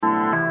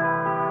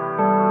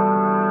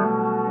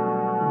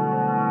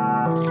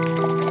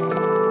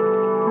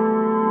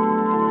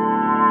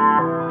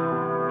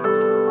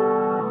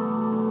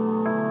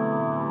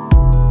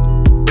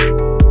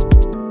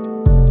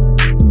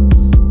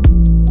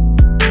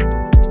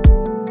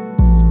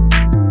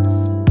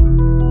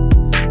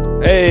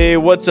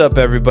What's up,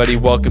 everybody?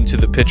 Welcome to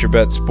the Pitcher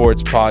Bet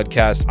Sports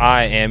Podcast.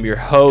 I am your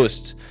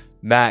host,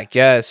 Matt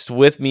Guest.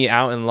 With me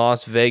out in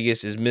Las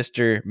Vegas is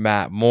Mr.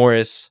 Matt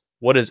Morris.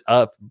 What is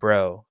up,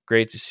 bro?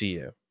 Great to see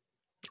you.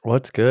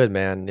 What's good,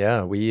 man?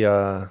 Yeah, we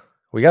got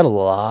a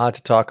lot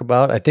to talk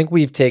about. I think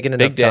we've taken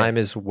enough time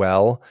as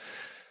well.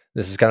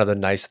 This is kind of the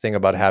nice thing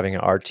about having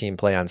our team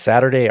play on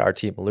Saturday, our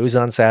team lose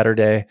on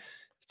Saturday.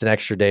 It's an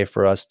extra day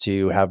for us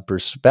to have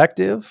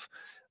perspective.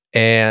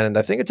 And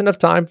I think it's enough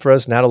time for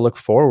us now to look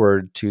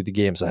forward to the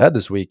games ahead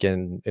this week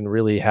and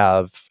really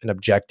have an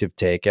objective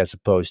take as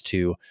opposed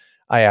to,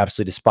 I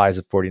absolutely despise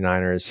the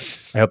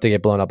 49ers. I hope they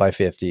get blown up by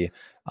 50.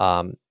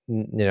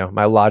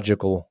 My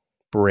logical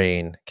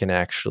brain can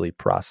actually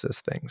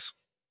process things.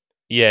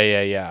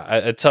 Yeah.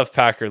 A tough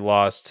Packer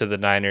loss to the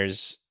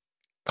Niners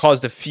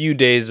caused a few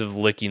days of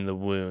licking the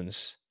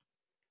wounds,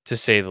 to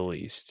say the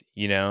least.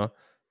 You know,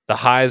 the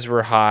highs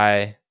were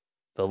high,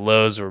 the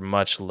lows were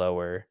much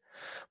lower.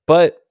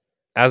 But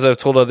as I've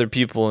told other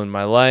people in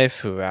my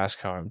life who ask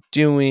how I'm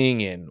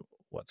doing and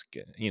what's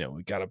good,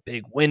 we got a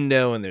big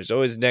window and there's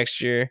always next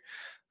year.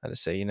 I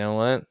just say, you know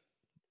what?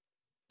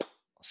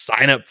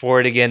 Sign up for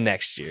it again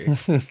next year.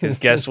 Because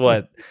guess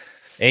what?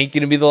 Ain't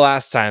going to be the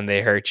last time they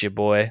hurt you,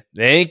 boy.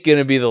 They ain't going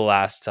to be the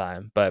last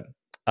time. But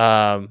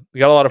we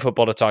got a lot of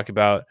football to talk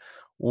about.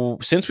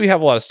 Since we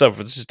have a lot of stuff,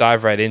 let's just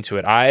dive right into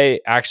it. I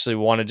actually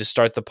wanted to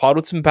start the pod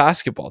with some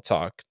basketball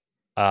talk.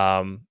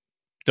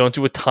 Don't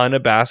do a ton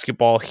of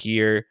basketball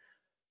here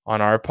on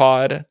our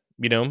pod,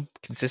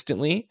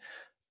 consistently.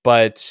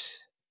 But,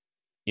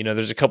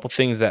 there's a couple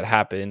things that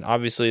happen.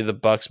 Obviously, the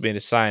Bucks made a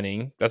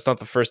signing. That's not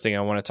the first thing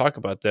I want to talk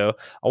about, though.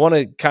 I want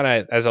to kind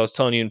of, as I was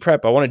telling you in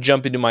prep, I want to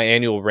jump into my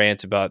annual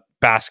rant about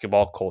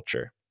basketball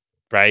culture,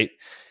 right?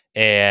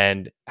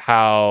 And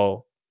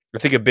how I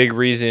think a big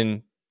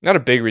reason, not a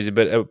big reason,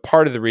 but a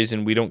part of the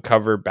reason we don't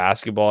cover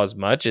basketball as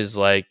much is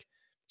like,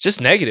 it's just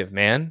negative,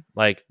 man.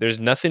 Like, there's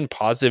nothing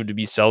positive to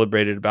be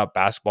celebrated about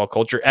basketball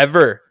culture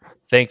ever.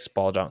 Thanks,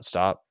 ball don't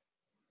stop.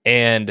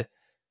 And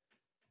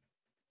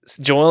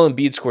Joel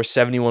Embiid scored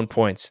 71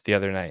 points the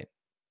other night.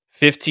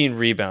 15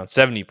 rebounds,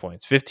 70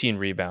 points, 15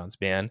 rebounds,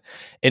 man.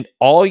 And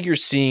all you're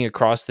seeing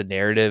across the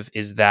narrative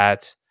is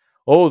that,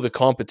 the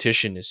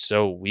competition is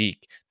so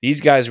weak.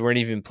 These guys weren't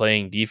even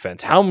playing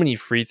defense. How many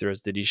free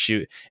throws did he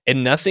shoot?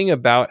 And nothing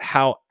about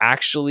how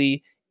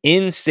actually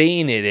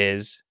insane it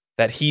is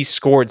that he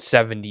scored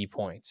 70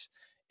 points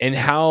and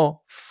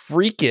how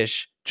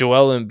freakish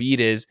Joel Embiid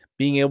is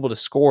being able to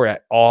score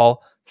at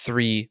all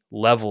three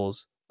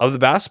levels of the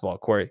basketball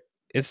court.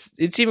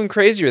 It's even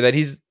crazier that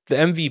he's the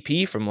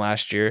MVP from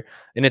last year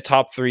in a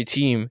top 3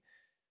 team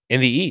in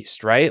the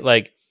East, right?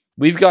 Like,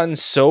 we've gotten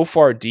so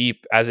far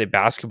deep as a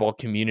basketball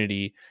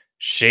community,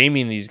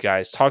 shaming these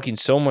guys, talking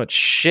so much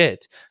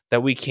shit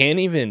that we can't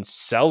even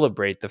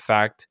celebrate the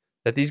fact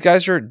that these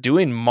guys are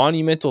doing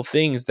monumental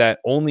things that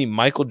only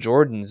Michael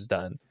Jordan's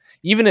done.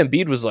 Even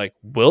Embiid was like,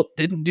 Wilt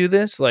didn't do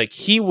this. Like,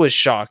 he was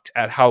shocked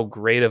at how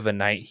great of a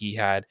night he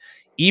had,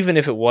 even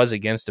if it was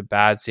against a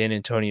bad San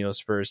Antonio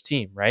Spurs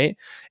team, right?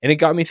 And it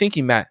got me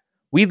thinking, Matt,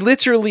 we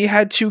literally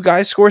had 2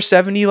 guys score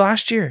 70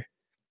 last year.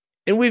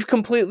 And we've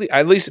completely,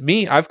 at least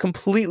me, I've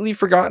completely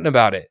forgotten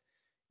about it.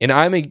 And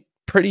I'm a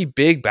pretty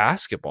big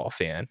basketball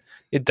fan.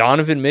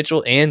 Donovan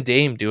Mitchell and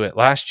Dame do it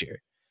last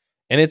year.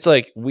 And it's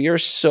like, we are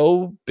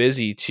so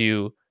busy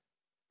to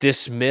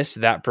dismiss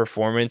that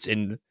performance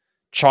and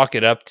chalk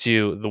it up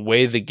to the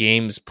way the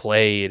game's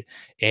played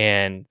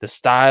and the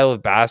style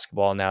of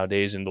basketball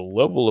nowadays and the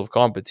level of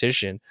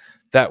competition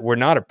that we're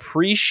not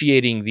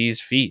appreciating these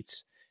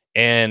feats.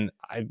 And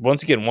I,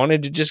 once again,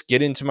 wanted to just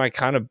get into my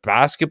kind of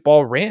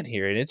basketball rant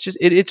here. And it's just,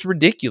 it's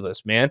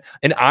ridiculous, man.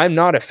 And I'm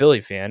not a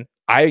Philly fan.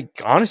 I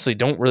honestly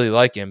don't really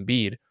like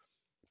Embiid,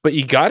 but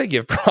you got to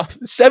give props.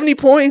 70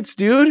 points,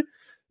 dude.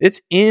 It's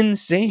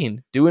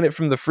insane. Doing it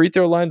from the free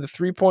throw line, the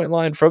 3-point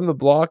line, from the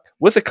block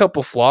with a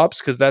couple flops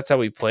because that's how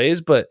he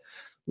plays. But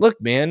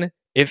look, man,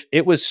 if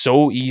it was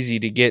so easy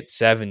to get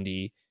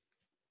 70,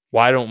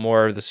 why don't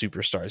more of the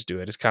superstars do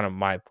it? It's kind of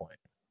my point.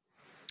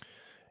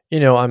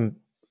 I'm,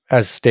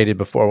 as stated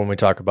before, when we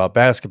talk about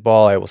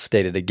basketball, I will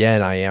state it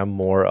again. I am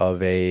more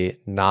of a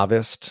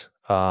novice.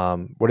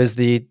 What is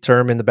the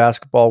term in the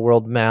basketball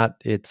world, Matt?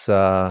 It's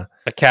a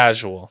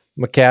casual.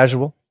 I'm a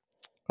casual.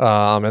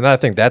 And I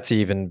think that's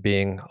even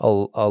being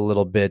a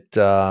little bit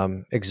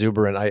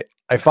exuberant.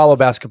 I follow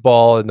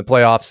basketball in the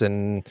playoffs,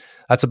 and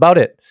that's about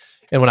it.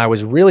 And when I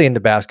was really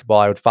into basketball,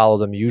 I would follow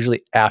them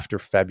usually after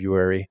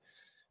February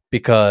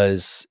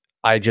because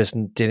I just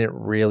didn't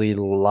really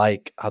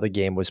like how the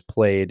game was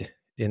played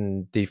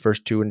in the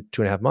first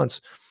 2.5 months.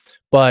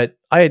 But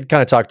I had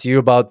kind of talked to you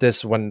about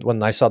this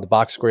when I saw the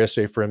box score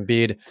yesterday for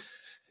Embiid,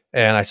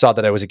 and I saw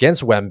that I was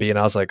against Wemby, and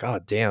I was like, oh,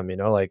 damn,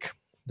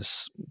 the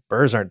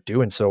Spurs aren't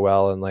doing so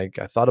well. And like,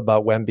 I thought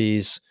about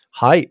Wemby's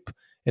hype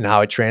and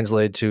how it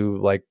translated to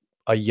like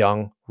a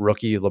young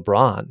rookie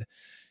LeBron.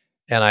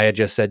 And I had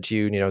just said to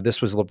you,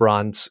 this was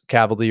LeBron's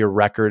Cavalier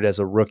record as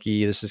a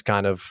rookie. This is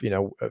kind of,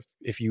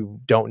 if you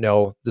don't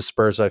know, the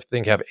Spurs, I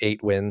think, have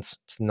 8 wins.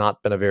 It's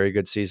not been a very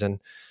good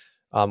season.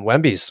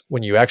 Wemby's,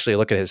 when you actually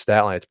look at his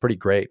stat line, it's pretty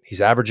great.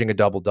 He's averaging a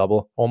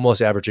double-double,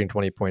 almost averaging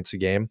 20 points a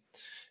game.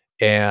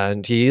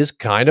 And he is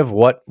kind of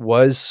what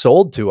was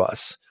sold to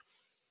us.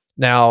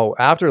 Now,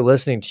 after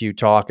listening to you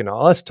talk and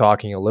us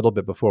talking a little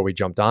bit before we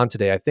jumped on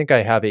today, I think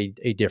I have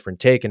a different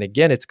take. And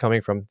again, it's coming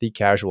from the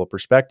casual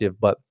perspective,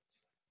 but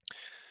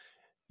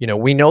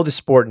we know the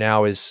sport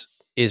now is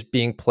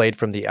being played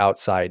from the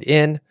outside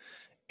in,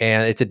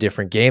 and it's a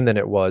different game than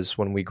it was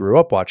when we grew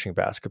up watching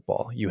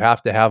basketball. You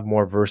have to have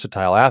more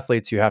versatile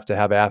athletes. You have to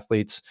have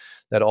athletes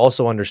that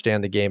also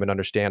understand the game and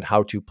understand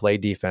how to play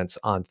defense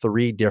on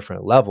 3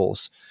 different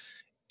levels.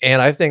 And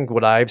I think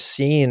what I've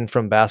seen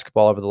from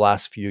basketball over the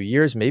last few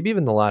years, maybe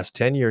even the last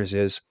 10 years,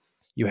 is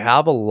you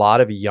have a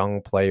lot of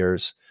young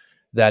players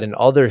that in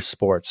other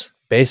sports,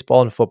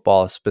 baseball and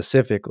football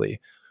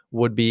specifically,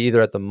 would be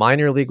either at the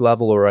minor league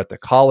level or at the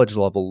college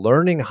level,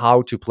 learning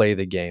how to play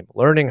the game,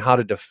 learning how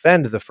to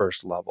defend the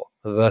first level,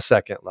 the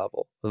second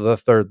level, the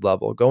third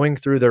level, going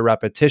through their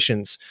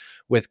repetitions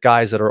with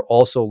guys that are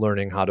also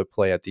learning how to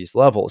play at these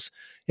levels.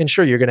 And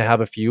sure, you're going to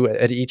have a few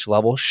at each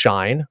level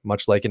shine,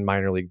 much like in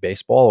minor league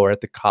baseball or at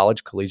the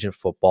college collegiate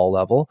football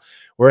level,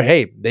 where,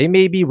 hey, they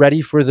may be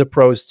ready for the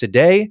pros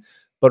today,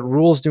 but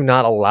rules do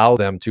not allow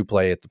them to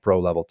play at the pro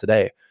level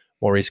today.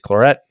 Maurice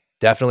Clarett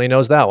definitely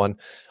knows that one.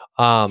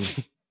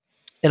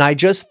 And I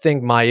just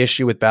think my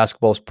issue with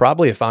basketball is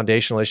probably a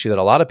foundational issue that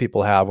a lot of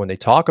people have when they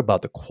talk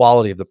about the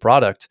quality of the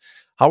product.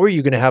 How are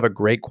you going to have a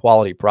great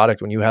quality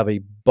product when you have a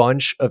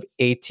bunch of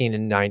 18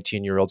 and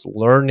 19-year-olds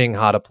learning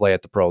how to play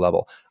at the pro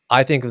level?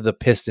 I think of the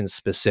Pistons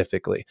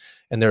specifically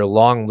and their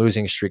long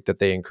losing streak that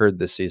they incurred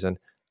this season.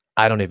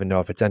 I don't even know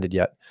if it's ended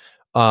yet.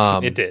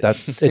 It did.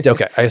 That's it.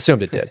 Okay, I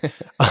assumed it did.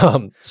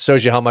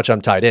 Shows you how much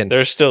I'm tied in.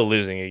 They're still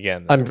losing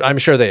again. I'm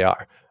sure they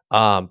are.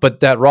 But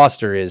that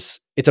roster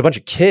it's a bunch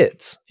of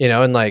kids,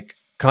 and like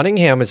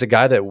Cunningham is a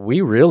guy that we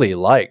really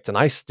liked and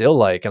I still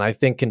like, and I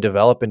think can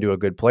develop into a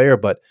good player.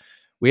 But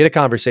we had a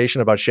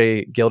conversation about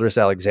Shai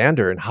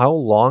Gilgeous-Alexander and how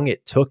long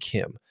it took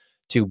him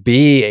to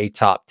be a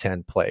top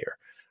 10 player.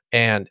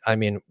 And I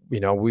mean,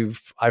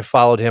 I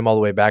followed him all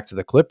the way back to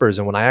the Clippers.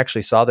 And when I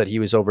actually saw that he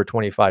was over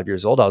 25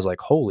 years old, I was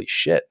like, holy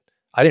shit,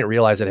 I didn't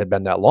realize it had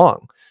been that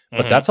long.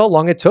 But that's how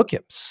long it took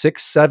him,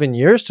 6-7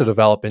 years to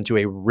develop into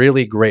a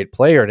really great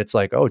player. And it's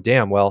like, oh,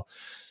 damn, well,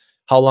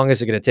 how long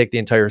is it going to take the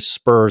entire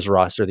Spurs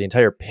roster, the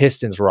entire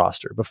Pistons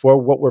roster before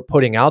what we're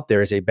putting out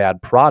there is a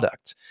bad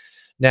product?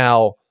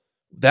 Now,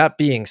 that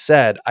being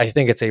said, I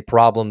think it's a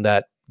problem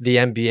that the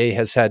NBA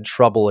has had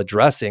trouble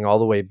addressing all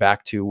the way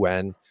back to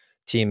when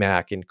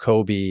T-Mac and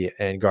Kobe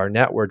and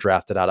Garnett were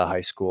drafted out of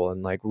high school,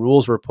 and like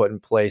rules were put in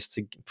place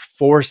to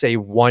force a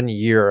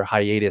 1-year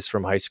hiatus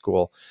from high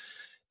school.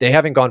 They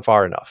haven't gone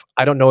far enough.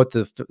 I don't know what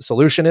the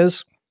solution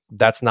is.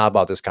 That's not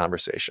about this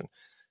conversation.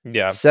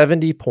 Yeah.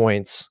 70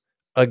 points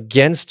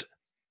against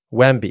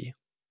Wemby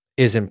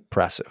is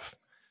impressive.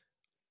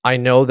 I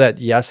know that,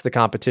 yes, the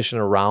competition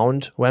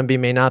around Wemby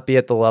may not be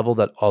at the level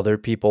that other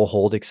people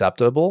hold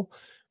acceptable,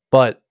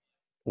 but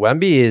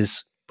Wemby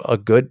is a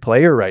good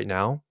player right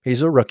now.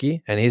 He's a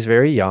rookie and he's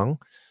very young,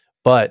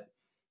 but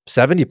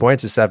 70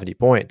 points is 70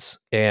 points.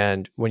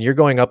 And when you're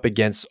going up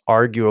against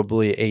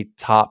arguably a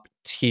top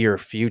tier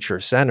future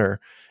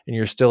center and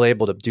you're still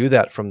able to do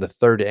that from the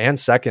third and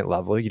second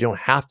level, you don't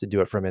have to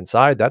do it from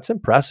inside. That's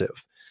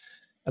impressive.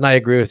 And I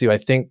agree with you. I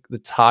think the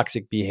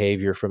toxic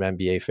behavior from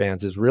NBA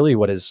fans is really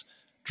what has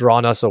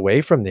drawn us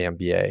away from the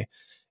NBA.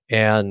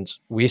 And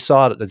we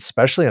saw it,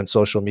 especially on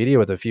social media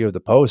with a few of the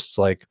posts,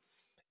 like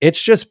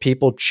it's just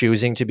people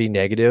choosing to be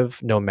negative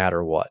no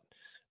matter what.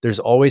 There's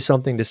always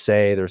something to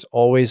say. There's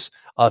always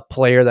a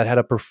player that had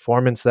a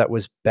performance that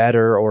was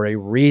better or a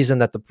reason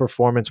that the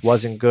performance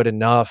wasn't good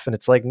enough. And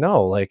it's like,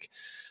 no, like,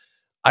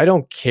 I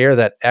don't care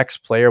that X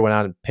player went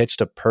out and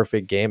pitched a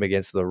perfect game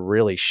against the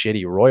really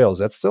shitty Royals.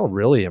 That's still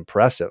really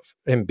impressive.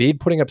 Embiid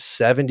putting up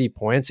 70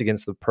 points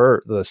against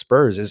the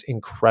Spurs is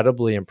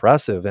incredibly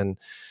impressive. And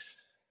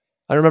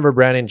I remember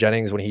Brandon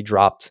Jennings when he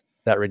dropped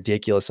that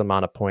ridiculous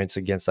amount of points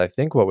against, I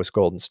think, what was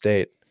Golden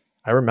State.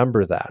 I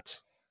remember that.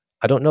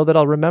 I don't know that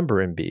I'll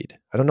remember Embiid.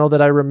 I don't know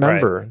that I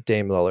remember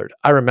Dame Lillard.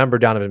 I remember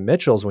Donovan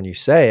Mitchell's when you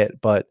say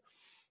it, but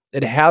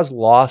it has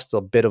lost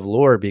a bit of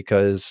lure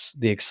because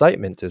the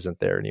excitement isn't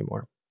there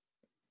anymore.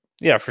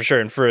 Yeah, for sure.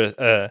 And for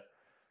a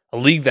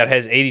league that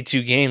has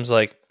 82 games,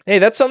 like, hey,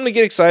 that's something to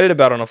get excited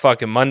about on a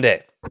fucking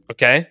Monday.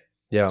 Okay?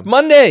 Yeah. It's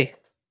Monday.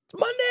 It's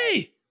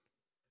Monday.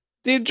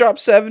 Dude dropped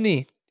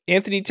 70.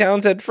 Anthony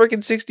Towns had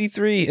freaking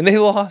 63 and they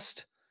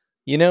lost.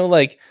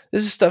 Like,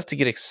 this is stuff to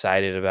get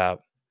excited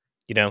about.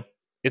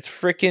 It's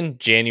freaking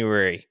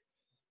January.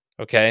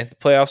 Okay? The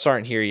playoffs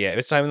aren't here yet.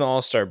 It's not even the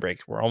All-Star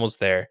break. We're almost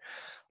there.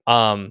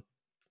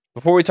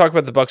 Before we talk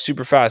about the Bucks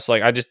super fast,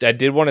 like I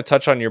did want to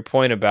touch on your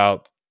point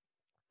about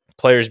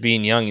players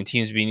being young and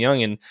teams being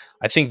young. And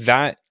I think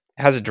that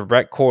has a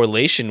direct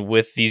correlation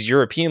with these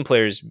European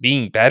players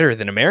being better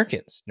than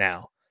Americans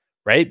now,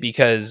 right?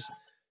 Because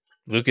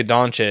Luka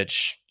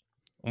Doncic,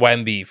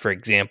 Wemby, for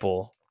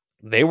example,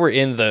 they were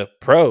in the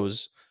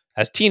pros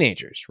as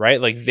teenagers,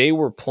 right? Like they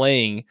were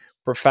playing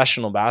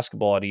professional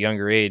basketball at a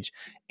younger age.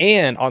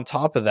 And on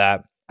top of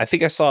that, I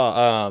think I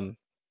saw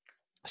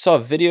a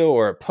video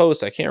or a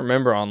post, I can't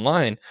remember,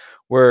 online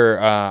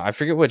where I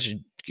forget which,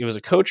 it was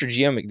a coach or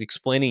GM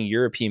explaining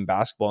European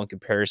basketball in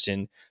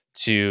comparison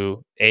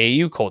to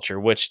AAU culture,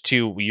 which,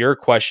 to your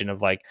question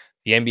of like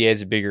the NBA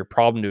is a bigger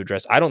problem to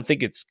address, I don't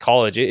think it's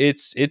college.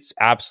 It's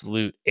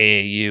absolute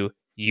AAU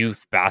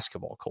youth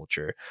basketball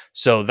culture.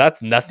 So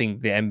that's nothing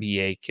the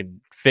NBA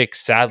can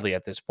fix, sadly,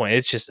 at this point.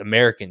 It's just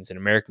Americans and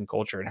American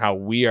culture and how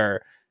we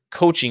are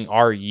coaching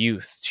our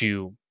youth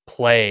to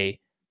play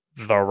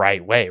the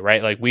right way,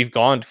 right? Like we've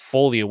gone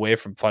fully away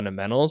from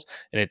fundamentals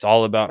and it's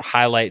all about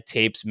highlight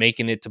tapes,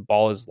 making it to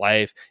Ball is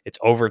Life. It's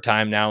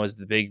Overtime now is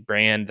the big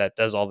brand that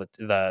does all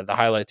the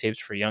highlight tapes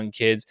for young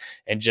kids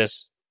and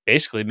just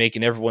basically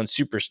making everyone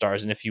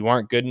superstars. And if you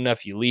aren't good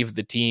enough, you leave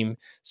the team,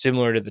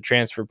 similar to the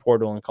transfer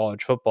portal in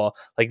college football.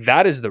 Like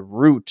that is the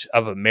root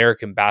of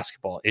American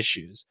basketball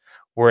issues.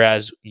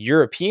 Whereas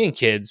European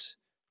kids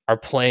are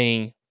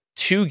playing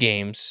 2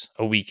 games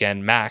a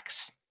weekend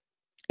max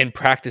and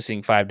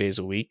practicing 5 days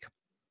a week,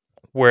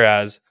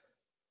 whereas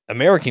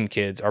American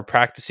kids are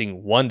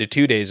practicing 1 to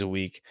 2 days a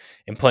week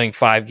and playing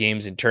 5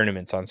 games in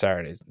tournaments on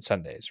Saturdays and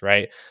Sundays,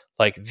 right?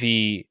 Like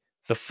the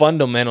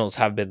fundamentals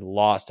have been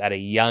lost at a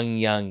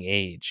young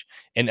age.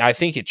 And I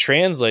think it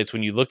translates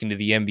when you look into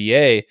the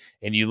NBA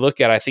and you look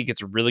at, I think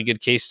it's a really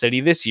good case study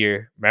this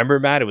year. Remember,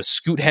 Matt, it was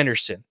Scoot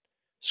Henderson.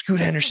 He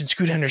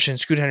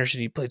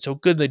played so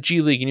good in the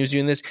G League and he was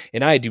doing this.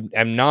 And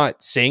I'm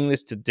not saying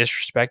this to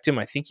disrespect him.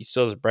 I think he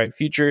still has a bright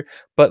future.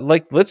 But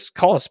like, let's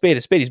call a spade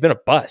a spade. He's been a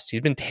bust.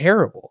 He's been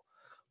terrible.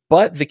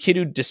 But the kid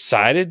who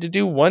decided to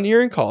do 1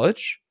 year in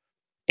college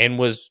and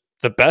was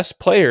the best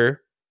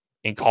player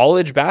in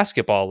college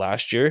basketball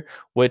last year,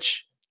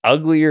 which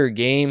uglier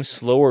game,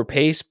 slower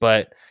pace,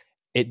 but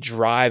it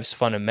drives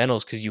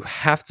fundamentals because you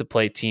have to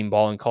play team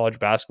ball in college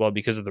basketball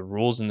because of the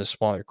rules in the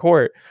smaller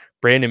court.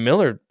 Brandon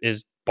Miller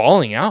is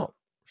balling out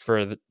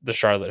for the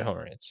Charlotte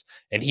Hornets,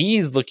 and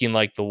he's looking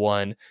like the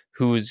one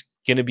who's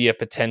going to be a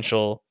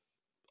potential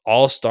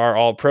all-star,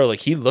 all-pro.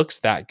 Like he looks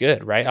that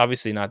good, right?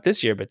 Obviously not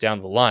this year, but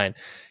down the line.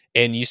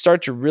 And you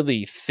start to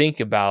really think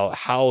about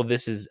how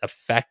this is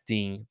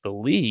affecting the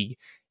league.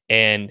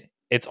 And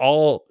it's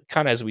all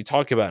kind of as we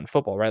talk about in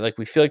football, right? Like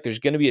we feel like there's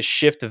going to be a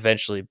shift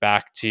eventually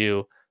back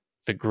to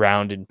the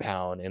ground and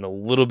pound and a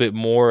little bit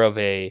more of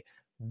a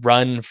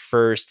run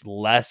first,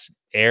 less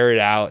air it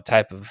out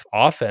type of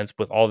offense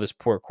with all this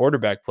poor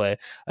quarterback play.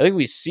 I think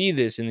we see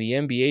this in the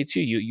NBA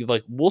too. You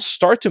like, we'll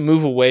start to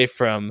move away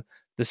from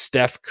the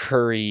Steph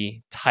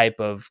Curry type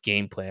of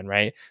game plan,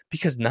 right?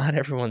 Because not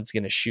everyone's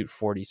going to shoot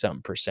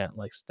 40-something%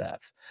 like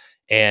Steph.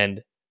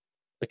 And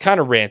kind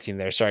of ranting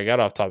there. Sorry, I got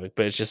off topic,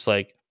 but it's just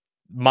like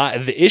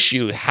the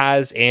issue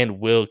has and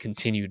will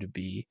continue to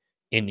be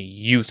in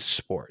youth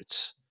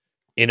sports,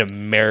 in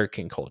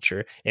American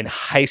culture, in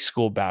high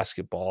school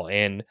basketball,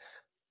 and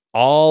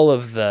all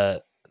of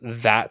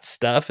that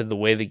stuff and the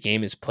way the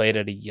game is played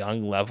at a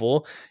young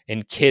level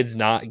and kids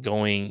not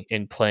going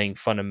and playing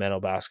fundamental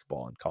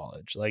basketball in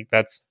college. Like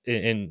that's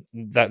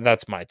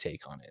my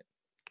take on it.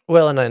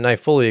 Well, and I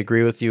fully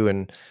agree with you.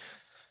 And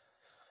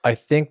I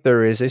think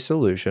there is a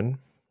solution.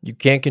 You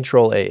can't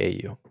control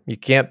AAU. You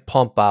can't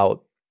pump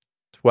out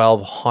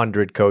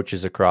 1,200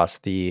 coaches across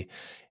the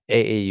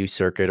AAU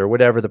circuit or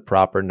whatever the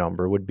proper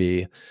number would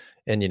be,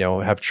 and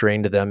have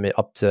trained them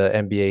up to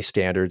NBA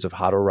standards of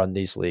how to run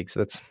these leagues.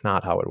 That's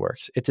not how it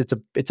works.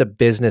 It's a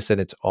business in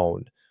its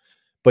own.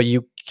 But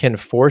you can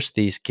force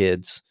these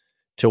kids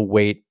to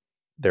wait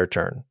their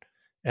turn,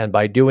 and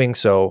by doing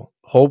so,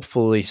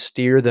 hopefully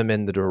steer them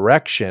in the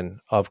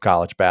direction of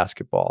college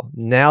basketball.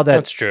 Now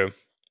that's true.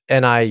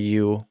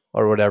 NIU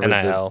or whatever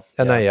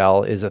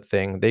NIL is a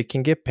thing, they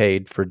can get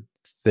paid for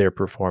their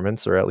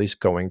performance, or at least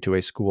going to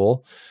a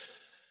school.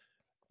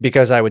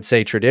 Because I would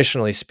say,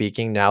 traditionally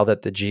speaking, now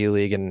that the G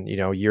League and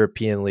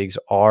European leagues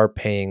are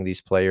paying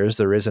these players,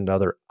 there is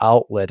another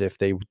outlet if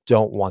they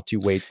don't want to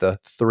wait the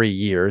 3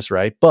 years,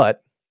 right?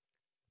 But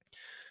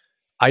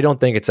I don't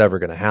think it's ever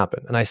going to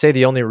happen. And I say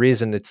the only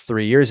reason it's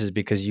 3 years is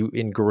because you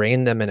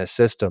ingrain them in a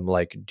system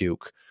like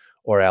Duke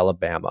or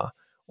Alabama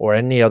or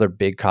any other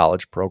big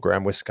college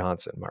program,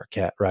 Wisconsin,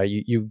 Marquette, right?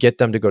 You get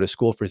them to go to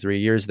school for 3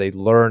 years. They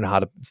learn how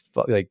to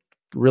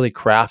really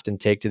craft and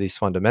take to these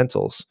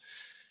fundamentals.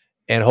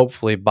 And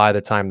hopefully by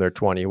the time they're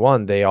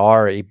 21, they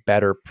are a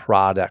better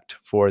product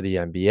for the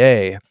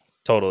NBA.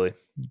 Totally.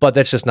 But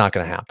that's just not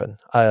going to happen.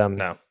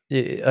 No.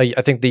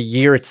 I think the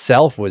year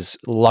itself was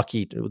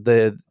lucky.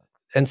 The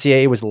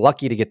NCAA was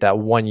lucky to get that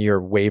 1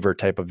 year waiver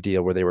type of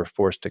deal where they were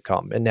forced to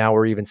come. And now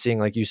we're even seeing,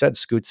 like you said,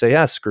 Scoot say,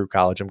 yeah, screw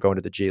college, I'm going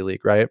to the G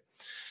League, right?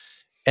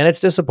 And it's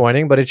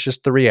disappointing, but it's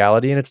just the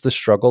reality. And it's the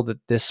struggle that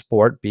this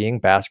sport, being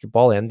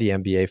basketball, and the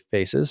NBA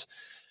faces.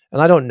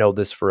 And I don't know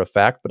this for a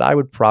fact, but I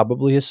would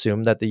probably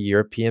assume that the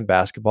European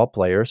basketball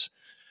players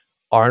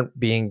aren't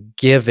being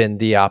given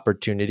the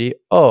opportunity.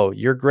 Oh,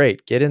 you're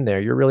great. Get in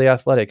there. You're really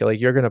athletic. Like,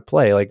 you're going to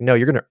play. Like, no,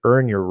 you're going to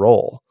earn your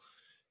role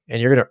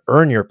and you're going to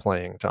earn your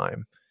playing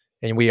time.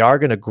 And we are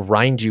going to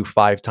grind you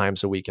 5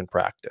 times a week in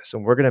practice.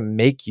 And we're going to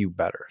make you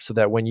better so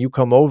that when you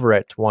come over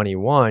at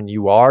 21,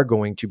 you are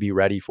going to be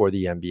ready for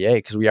the NBA,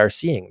 because we are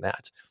seeing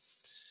that.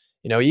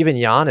 Even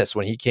Giannis,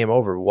 when he came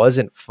over,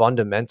 wasn't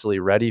fundamentally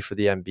ready for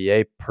the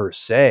NBA per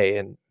se,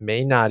 and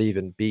may not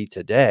even be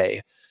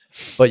today.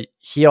 But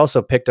he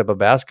also picked up a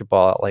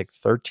basketball at like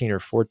 13 or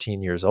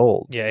 14 years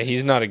old. Yeah,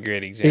 he's not a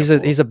great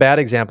example. He's a bad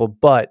example,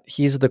 but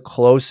he's the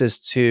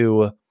closest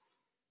to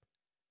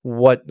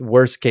what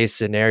worst case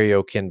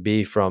scenario can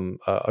be from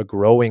a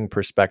growing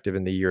perspective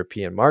in the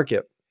European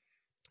market.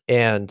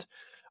 And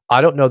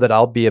I don't know that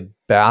I'll be a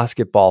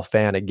basketball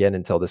fan again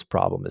until this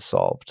problem is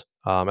solved.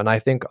 And I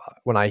think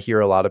when I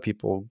hear a lot of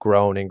people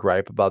groan and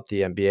gripe about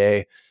the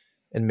NBA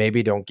and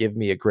maybe don't give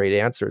me a great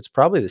answer, it's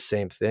probably the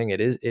same thing.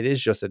 It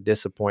is just a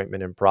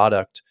disappointment in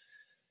product.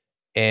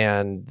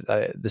 And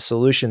the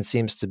solution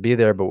seems to be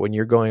there. But when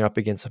you're going up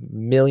against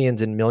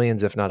millions and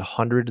millions, if not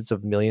hundreds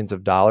of millions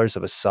of dollars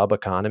of a sub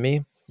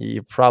economy,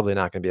 you're probably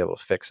not going to be able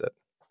to fix it.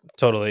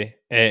 Totally.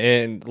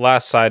 And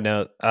last side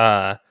note,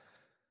 the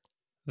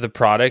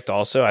product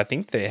also, I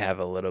think they have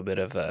a little bit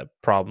of a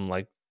problem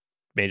like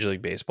Major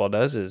League Baseball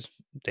does, is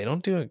they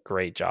don't do a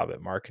great job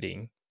at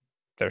marketing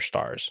their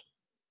stars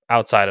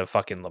outside of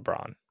fucking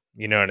LeBron.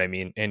 You know what I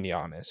mean? And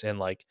Giannis and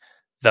like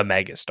the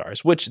mega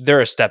stars, which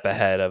they're a step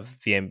ahead of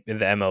the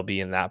MLB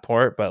in that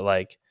part. But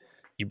like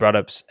you brought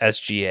up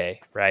SGA,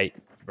 right?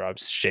 You brought up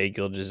Shea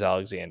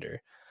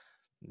Gilgeous-Alexander.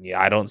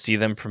 Yeah, I don't see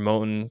them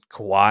promoting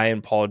Kawhi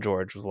and Paul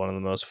George with one of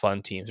the most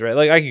fun teams, right?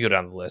 Like I could go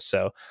down the list.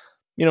 So,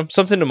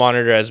 something to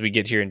monitor as we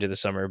get here into the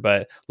summer.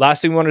 But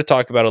last thing we want to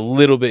talk about a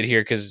little bit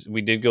here, because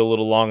we did go a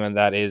little long on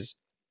that, is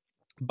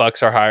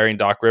Bucks are hiring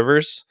Doc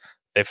Rivers.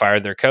 They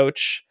fired their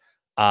coach.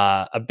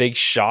 A big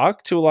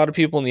shock to a lot of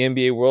people in the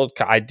NBA world.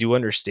 I do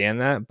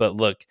understand that. But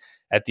look,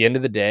 at the end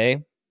of the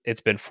day,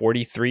 it's been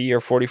 43 or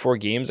 44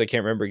 games. I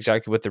can't remember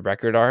exactly what the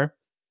record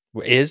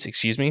is.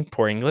 Excuse me,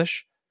 poor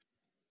English.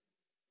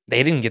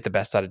 They didn't get the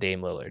best out of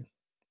Dame Lillard.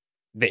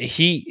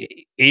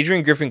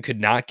 Adrian Griffin could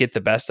not get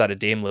the best out of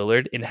Dame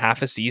Lillard in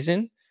half a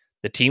season.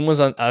 The team was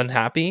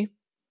unhappy.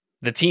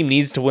 The team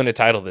needs to win a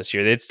title this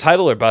year. It's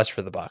title or bust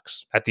for the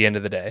Bucks at the end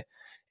of the day.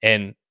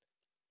 And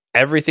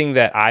everything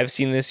that I've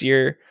seen this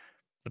year,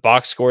 the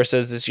box score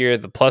says this year,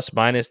 the plus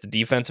minus, the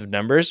defensive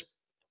numbers,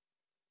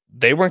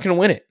 they weren't going to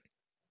win it.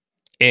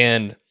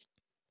 And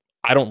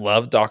I don't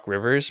love Doc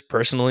Rivers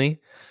personally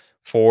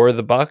for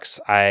the Bucks.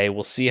 I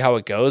will see how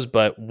it goes.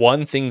 But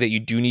one thing that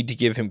you do need to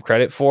give him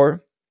credit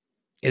for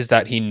is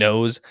that he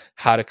knows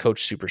how to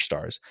coach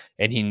superstars,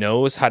 and he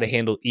knows how to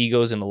handle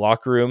egos in the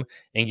locker room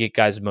and get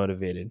guys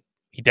motivated.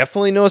 He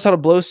definitely knows how to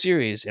blow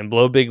series and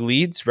blow big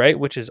leads, right?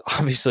 Which is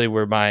obviously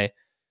where my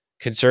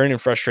concern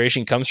and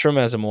frustration comes from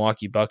as a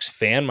Milwaukee Bucks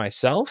fan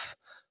myself.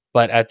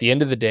 But at the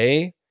end of the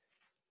day,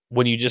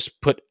 when you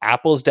just put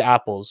apples to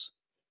apples,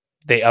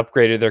 they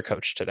upgraded their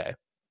coach today.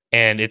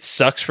 And it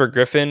sucks for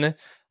Griffin.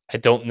 I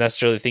don't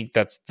necessarily think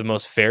that's the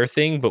most fair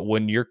thing, but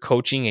when you're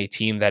coaching a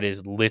team that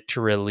is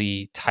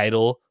literally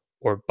title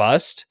or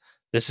bust,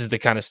 this is the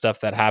kind of stuff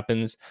that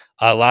happens.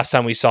 Last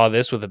time we saw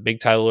this with a big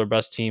title or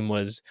bust team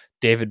was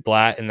David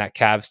Blatt and that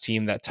Cavs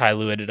team that Ty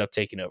Lue ended up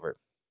taking over.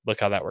 Look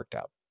how that worked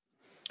out.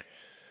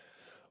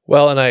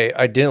 Well, and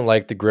I didn't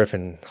like the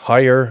Griffin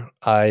hire.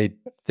 I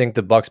think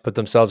the Bucks put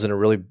themselves in a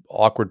really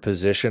awkward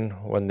position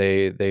when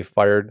they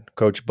fired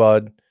Coach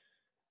Bud.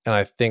 And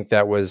I think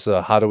that was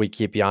how do we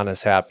keep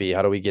Giannis happy?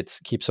 How do we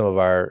keep some of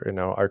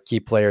our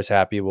key players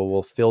happy? Well,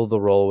 we'll fill the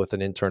role with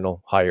an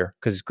internal hire,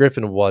 because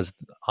Griffin was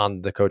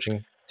on the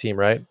coaching team,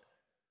 right?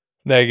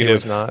 Negative. He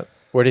was not.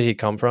 Where did he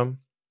come from?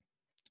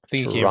 I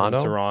think he came from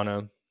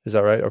Toronto. Is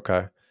that right?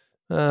 Okay.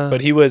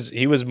 But he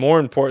was more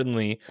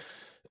importantly,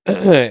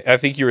 I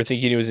think you were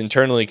thinking he was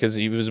internally, because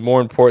he was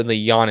more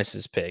importantly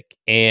Giannis's pick.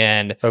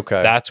 And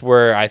that's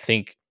where I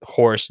think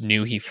Horst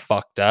knew he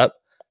fucked up.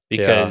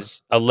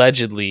 Because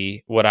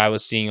allegedly, what I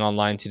was seeing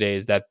online today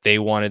is that they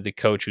wanted the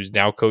coach who's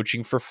now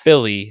coaching for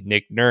Philly,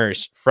 Nick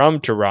Nurse,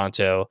 from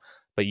Toronto,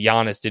 but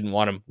Giannis didn't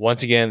want him.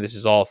 Once again, this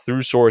is all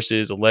through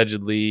sources,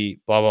 allegedly,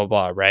 blah, blah,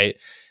 blah, right?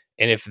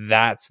 And if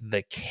that's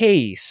the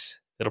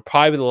case, it'll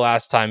probably be the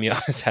last time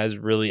Giannis has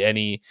really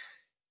any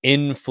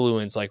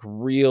influence, like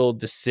real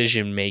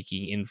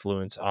decision-making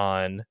influence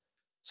on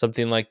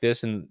something like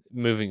this and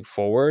moving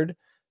forward,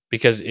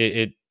 because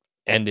it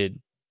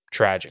ended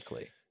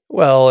tragically.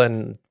 Well,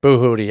 and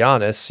boohoo to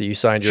Giannis, you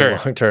signed your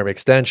long-term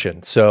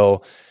extension.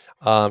 So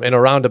in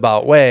a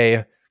roundabout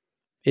way,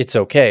 it's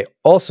okay.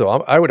 Also,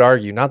 I would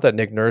argue, not that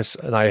Nick Nurse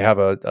and I have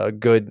a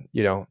good,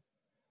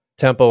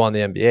 tempo on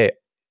the NBA.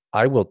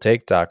 I will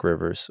take Doc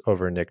Rivers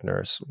over Nick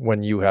Nurse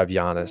when you have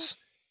Giannis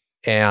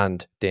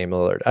and Dame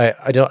Lillard.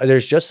 I don't.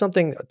 There's just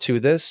something to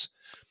this,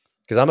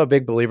 because I'm a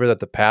big believer that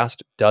the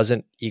past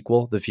doesn't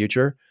equal the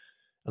future.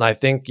 And I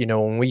think,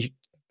 when we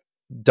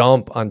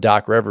dump on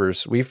Doc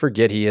Rivers, we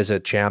forget he is a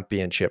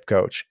championship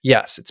coach.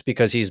 Yes, it's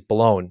because he's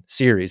blown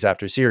series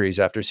after series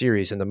after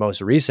series in the most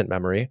recent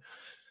memory,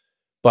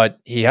 but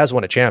he has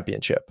won a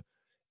championship.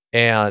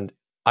 And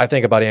I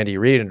think about Andy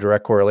Reid in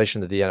direct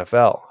correlation to the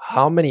NFL.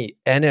 How many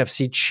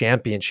NFC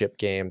championship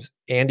games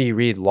Andy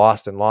Reid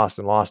lost and lost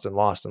and lost and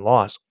lost and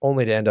lost,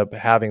 only to end up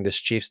having this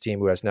Chiefs team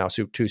who has now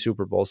 2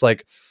 Super Bowls?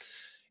 Like,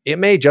 it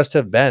may just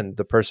have been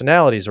the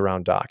personalities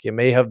around Doc. It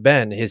may have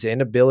been his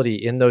inability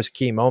in those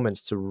key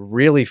moments to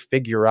really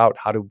figure out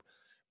how to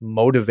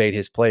motivate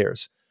his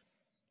players.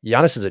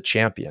 Giannis is a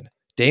champion.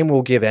 Dame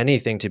will give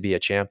anything to be a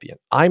champion.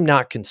 I'm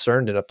not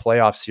concerned in a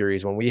playoff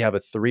series when we have a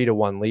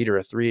 3-1 lead or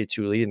a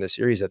 3-2 lead in the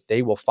series that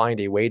they will find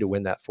a way to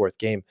win that fourth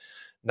game,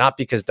 not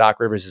because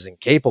Doc Rivers is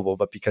incapable,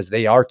 but because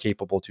they are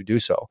capable to do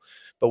so.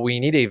 But we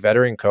need a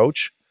veteran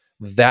coach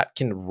that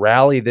can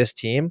rally this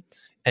team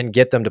and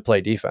get them to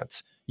play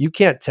defense. You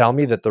can't tell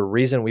me that the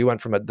reason we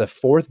went from the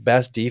fourth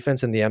best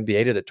defense in the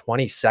NBA to the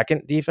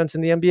 22nd defense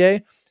in the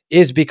NBA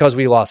is because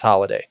we lost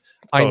Holiday.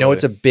 Totally. I know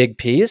it's a big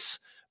piece,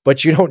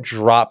 but you don't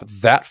drop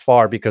that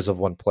far because of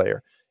one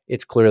player.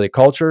 It's clearly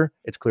culture.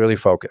 It's clearly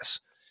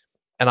focus.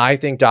 And I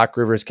think Doc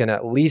Rivers can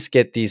at least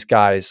get these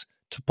guys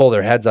to pull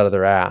their heads out of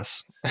their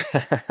ass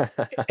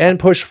and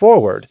push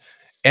forward.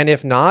 And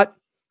if not,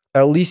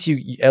 at least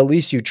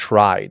you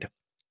tried,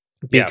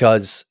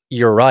 because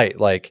you're right.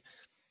 Like,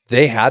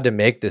 they had to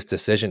make this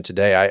decision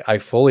today. I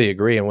fully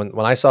agree. And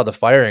when I saw the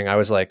firing, I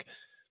was like,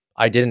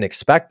 I didn't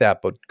expect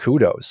that, but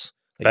kudos.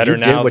 Like, better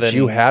you did what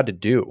you had to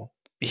do.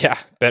 Yeah,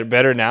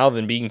 better now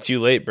than being too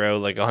late, bro.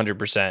 Like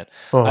 100%.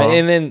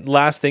 And then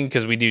last thing,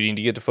 because we do need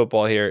to get to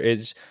football here,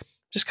 is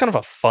just kind of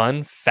a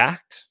fun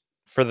fact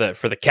for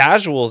the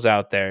casuals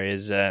out there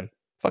is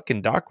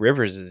fucking Doc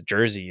Rivers'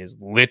 jersey is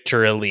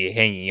literally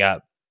hanging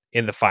up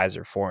in the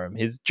Pfizer Forum.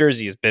 His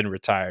jersey has been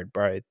retired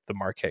by the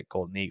Marquette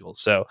Golden Eagles.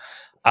 So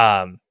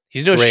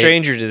he's no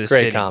stranger to this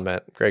city.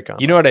 Great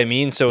comment. You know what I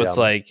mean? So it's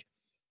like,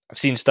 I've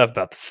seen stuff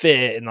about the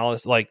fit and all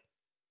this. Like,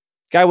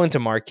 guy went to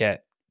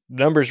Marquette,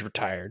 numbers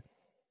retired.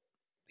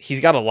 He's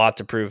got a lot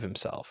to prove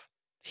himself.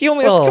 He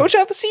only has to coach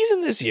out the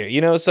season this year, you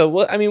know? So,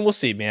 we'll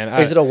see, man.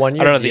 Is it a 1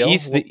 year deal? I don't know.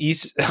 Deal? The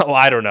East. Oh,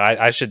 I don't know.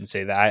 I shouldn't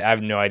say that. I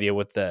have no idea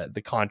what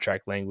the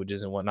contract language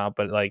is and whatnot,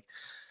 but like,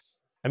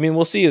 I mean,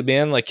 we'll see,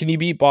 man. Like, can you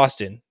beat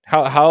Boston?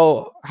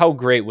 How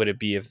great would it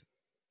be if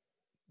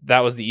that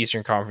was the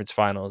Eastern Conference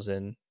Finals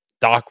and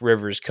Doc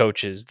Rivers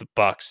coaches the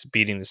Bucks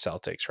beating the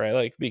Celtics, right?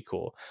 Like, it'd be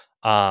cool.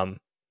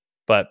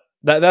 But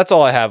that's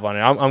all I have on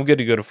it. I'm good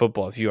to go to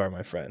football if you are,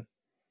 my friend.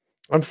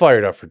 I'm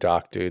fired up for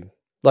Doc, dude.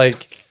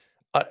 Like,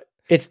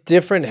 it's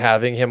different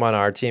having him on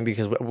our team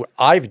because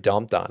I've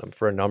dumped on him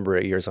for a number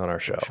of years on our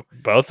show.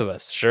 Both of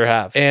us sure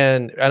have.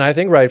 And I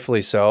think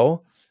rightfully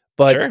so.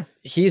 But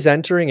he's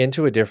entering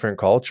into a different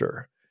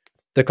culture.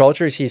 The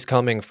cultures he's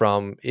coming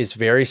from is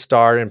very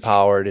star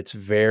empowered. It's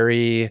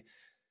very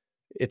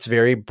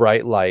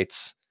bright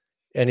lights.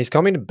 And he's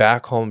coming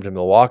back home to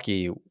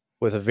Milwaukee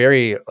with a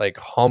very like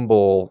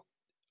humble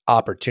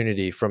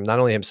opportunity from not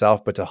only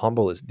himself, but to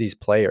humble these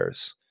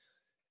players.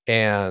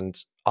 And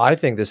I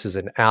think this is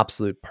an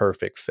absolute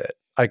perfect fit.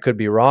 I could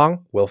be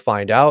wrong. We'll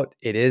find out.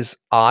 It is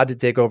odd to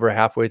take over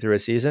halfway through a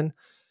season,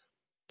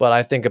 but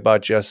I think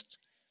about just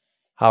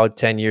how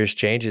 10 years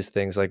changes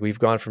things. Like, we've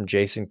gone from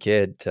Jason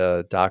Kidd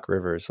to Doc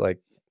Rivers. Like,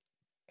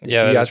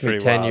 yeah, you asked me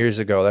 10 years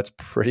ago. That's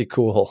pretty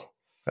cool.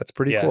 That's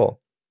pretty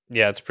cool.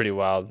 Yeah, it's pretty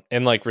wild.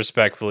 And like,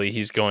 respectfully,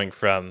 he's going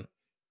from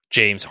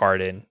James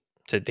Harden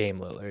to Dame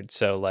Lillard.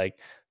 So like,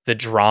 the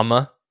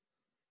drama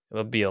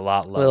will be a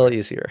lot lower. A little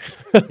easier.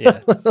 Yeah.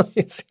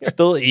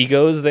 Still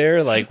egos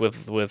there, like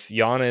with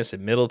Giannis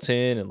and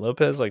Middleton and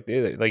Lopez. Like,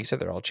 like you said,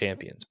 they're all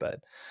champions.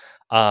 But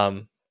all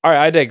right,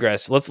 I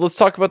digress. Let's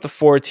talk about the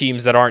 4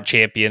 teams that aren't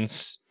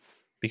champions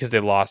because they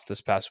lost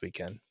this past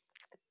weekend.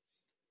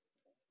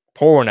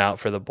 Pour one out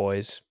for the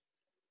boys.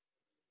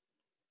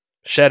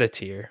 Shed a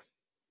tear.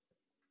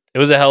 It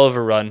was a hell of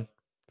a run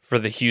for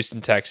the Houston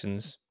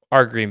Texans,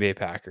 our Green Bay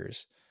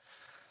Packers,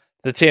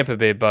 the Tampa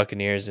Bay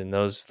Buccaneers, and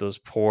those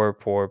poor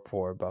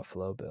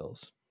Buffalo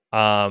Bills.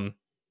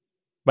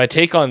 My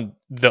take on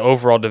the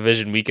overall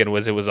division weekend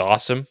was it was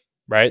awesome,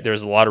 right? There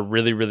was a lot of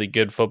really, really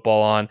good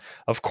football on.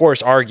 Of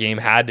course, our game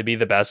had to be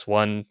the best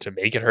one to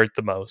make it hurt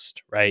the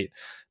most, right?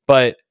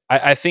 But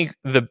I think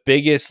the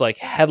biggest like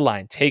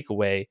headline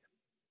takeaway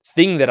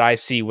thing that I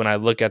see when I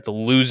look at the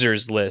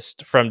losers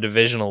list from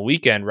divisional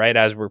weekend, right,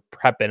 as we're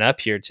prepping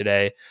up here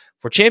today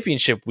for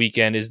championship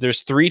weekend, is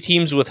there's 3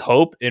 teams with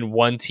hope and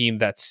 1 team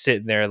that's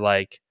sitting there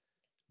like,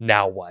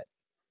 now what,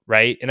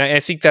 right? And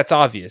I think that's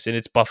obvious, and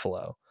it's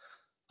Buffalo.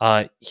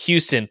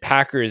 Houston,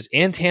 Packers,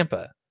 and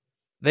Tampa,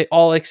 they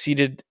all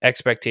exceeded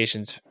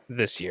expectations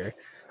this year.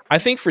 I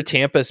think for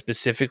Tampa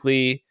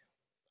specifically,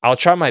 I'll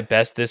try my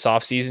best this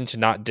offseason to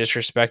not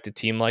disrespect a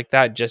team like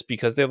that just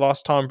because they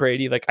lost Tom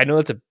Brady. Like, I know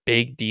that's a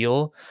big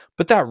deal,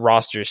 but that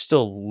roster is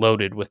still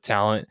loaded with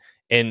talent,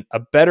 and a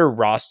better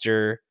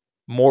roster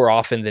more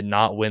often than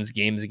not wins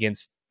games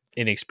against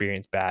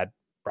inexperienced bad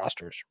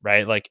rosters,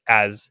 right? Like,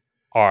 as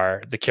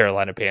are the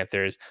Carolina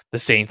Panthers, the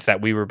Saints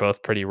that we were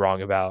both pretty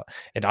wrong about,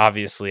 and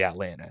obviously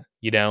Atlanta,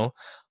 you know?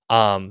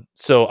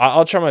 So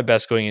I'll try my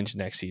best going into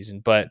next season,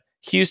 but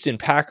Houston,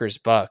 Packers,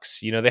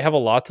 Bucks, they have a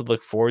lot to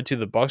look forward to.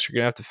 The Bucks are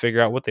going to have to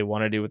figure out what they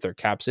want to do with their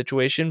cap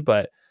situation,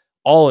 but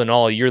all in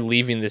all, you're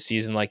leaving the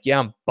season like, yeah,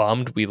 I'm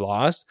bummed we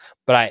lost,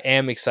 but I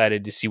am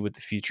excited to see what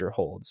the future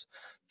holds.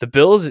 The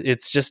Bills,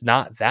 it's just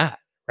not that,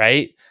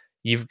 right?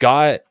 You've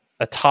got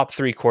a top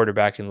 3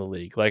 quarterback in the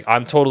league. Like,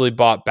 I'm totally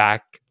bought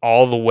back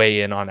all the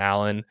way in on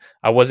Allen.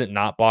 I wasn't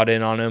not bought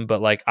in on him,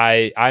 but like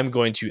I'm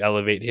going to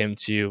elevate him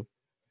to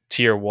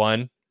tier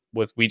 1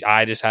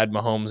 I just had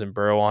Mahomes and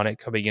Burrow on it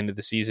coming into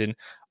the season.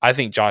 I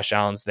think Josh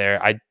Allen's there.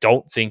 I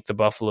don't think the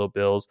Buffalo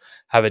Bills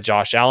have a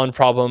Josh Allen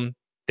problem.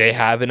 They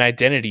have an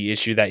identity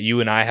issue that you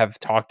and I have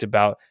talked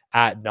about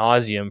ad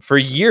nauseum for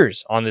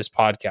years on this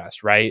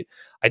podcast, right?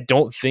 I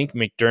don't think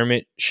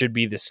McDermott should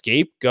be the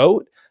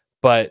scapegoat,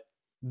 but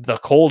the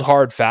cold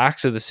hard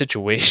facts of the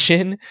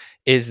situation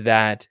is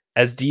that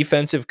as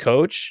defensive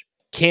coach,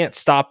 can't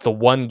stop the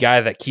one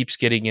guy that keeps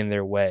getting in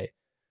their way.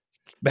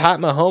 Pat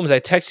Mahomes, I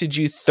texted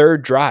you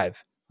 3rd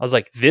drive. I was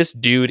like, this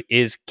dude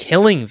is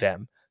killing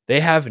them. They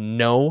have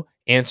no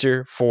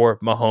answer for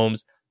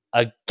Mahomes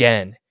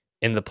again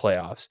in the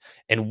playoffs.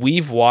 And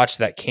we've watched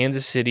that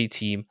Kansas City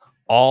team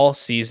all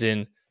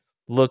season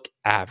look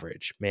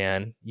average,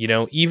 man.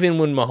 Even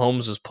when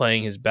Mahomes was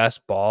playing his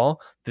best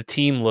ball, the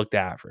team looked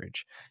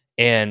average.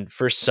 And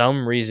for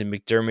some reason,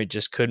 McDermott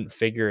just couldn't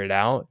figure it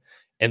out.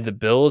 And the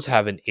Bills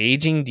have an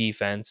aging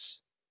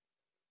defense,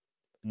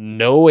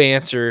 no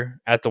answer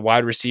at the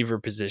wide receiver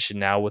position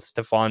now, with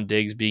Stephon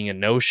Diggs being a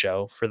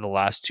no-show for the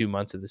last 2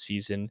 months of the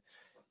season.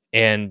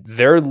 And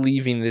they're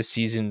leaving this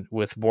season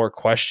with more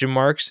question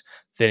marks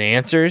than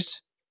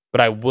answers.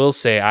 But I will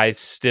say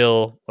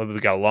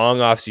we've got a long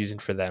offseason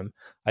for them.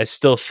 I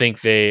still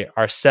think they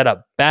are set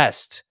up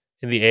best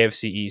in the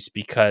AFC East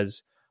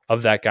because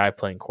of that guy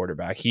playing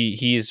quarterback.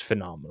 He is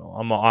phenomenal.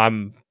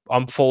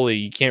 I'm fully,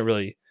 you can't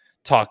really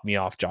talk me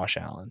off Josh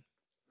Allen.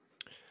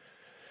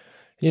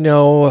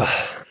 I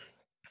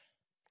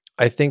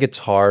think it's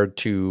hard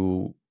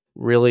to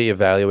really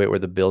evaluate where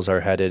the Bills are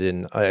headed.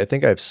 And I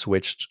think I've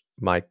switched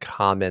my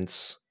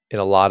comments in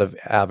a lot of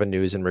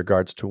avenues in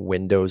regards to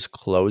windows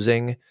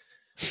closing.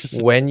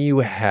 When you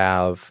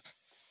have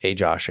a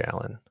Josh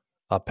Allen,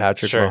 a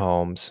Patrick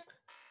Mahomes,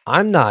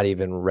 I'm not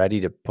even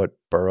ready to put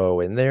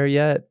Burrow in there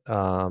yet.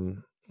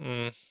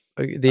 The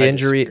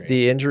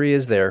injury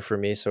is there for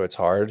me, so it's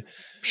hard.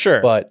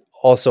 Sure. But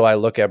also I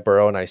look at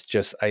Burrow and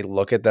I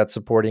look at that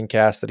supporting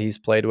cast that he's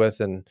played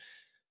with, and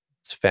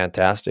it's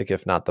fantastic,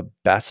 if not the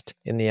best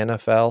in the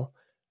NFL.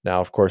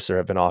 Now, of course, there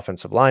have been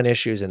offensive line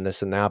issues and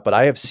this and that, but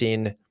I have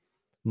seen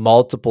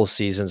multiple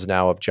seasons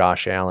now of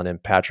Josh Allen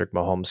and Patrick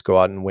Mahomes go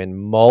out and win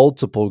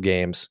multiple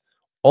games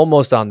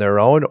almost on their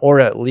own, or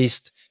at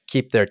least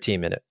keep their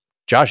team in it.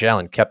 Josh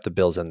Allen kept the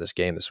Bills in this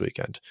game this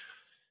weekend.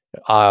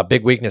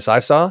 Big weakness I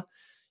saw,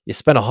 you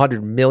spent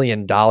 $100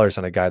 million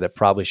on a guy that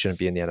probably shouldn't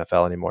be in the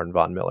NFL anymore in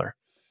Von Miller.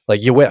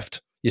 Like, you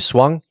whiffed, you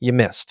swung, you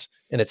missed.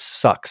 And it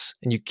sucks.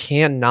 And you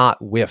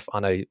cannot whiff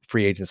on a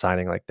free agent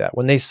signing like that.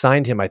 When they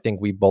signed him, I think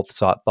we both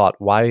thought,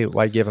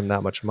 why give him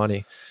that much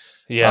money?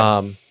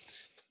 Yeah.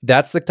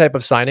 That's the type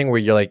of signing where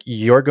you're like,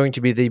 you're going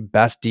to be the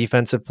best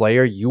defensive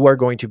player. You are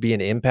going to be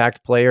an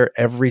impact player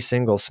every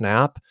single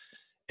snap.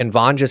 And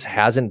Von just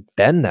hasn't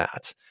been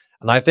that.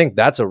 And I think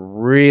that's a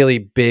really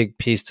big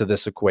piece to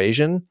this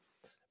equation,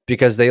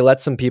 because they let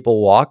some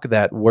people walk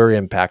that were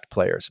impact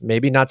players.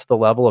 Maybe not to the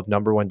level of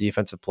number 1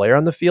 defensive player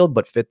on the field,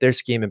 but fit their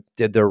scheme and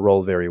did their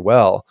role very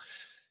well.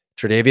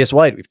 Tre'Davious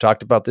White, we've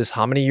talked about this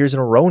how many years in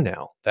a row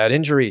now? That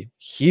injury,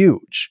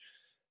 huge.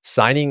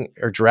 Signing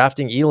or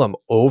drafting Elam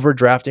over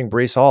drafting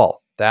Breece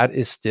Hall, that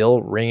is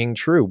still ringing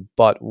true.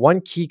 But one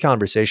key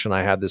conversation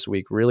I had this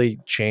week really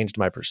changed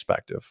my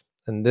perspective,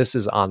 and this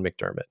is on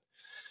McDermott.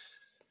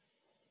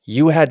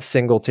 You had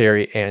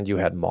Singletary and you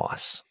had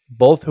Moss,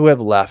 both who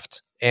have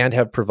left and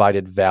have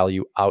provided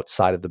value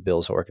outside of the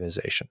Bills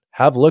organization,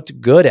 have looked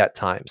good at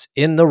times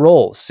in the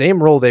role,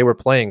 same role they were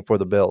playing for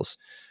the Bills.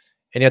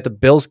 And yet the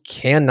Bills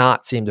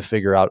cannot seem to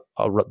figure out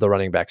the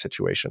running back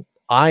situation.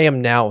 I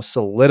am now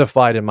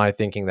solidified in my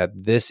thinking that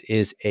this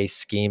is a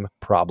scheme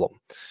problem.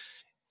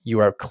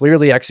 You are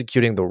clearly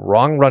executing the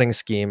wrong running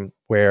scheme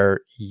where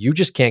you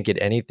just can't get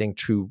anything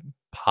to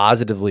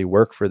positively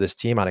work for this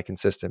team on a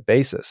consistent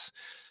basis.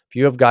 If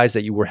you have guys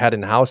that you had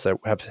in-house that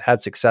have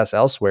had success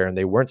elsewhere and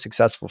they weren't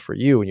successful for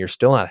you and you're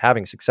still not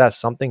having success,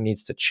 something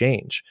needs to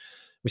change.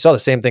 We saw the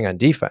same thing on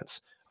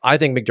defense. I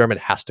think McDermott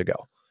has to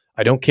go.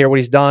 I don't care what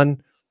he's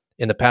done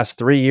in the past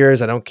 3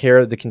 years. I don't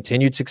care the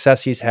continued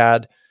success he's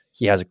had.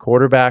 He has a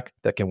quarterback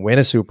that can win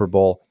a Super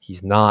Bowl.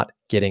 He's not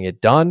getting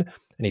it done,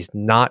 and he's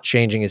not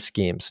changing his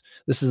schemes.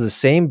 This is the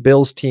same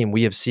Bills team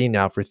we have seen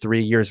now for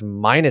 3 years,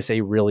 minus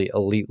a really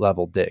elite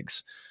level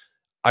Diggs.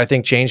 I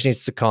think change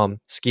needs to come.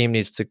 Scheme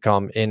needs to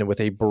come in with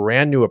a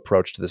brand new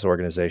approach to this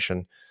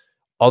organization.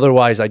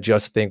 Otherwise, I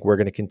just think we're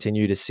going to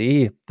continue to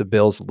see the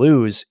Bills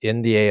lose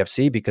in the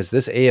AFC, because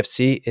this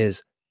AFC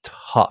is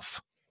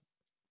tough.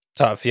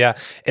 Tough, yeah.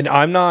 And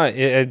I'm not,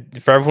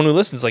 for everyone who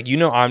listens,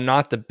 I'm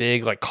not the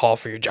big call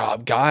for your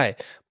job guy,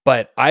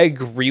 But I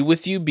agree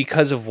with you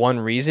because of one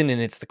reason,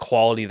 and it's the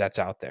quality that's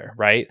out there,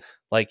 right?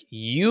 Like,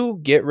 you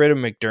get rid of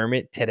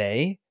McDermott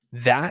today,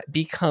 that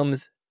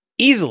becomes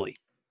easily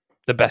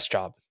the best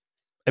job.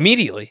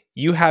 Immediately,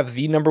 you have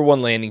the number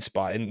one landing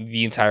spot in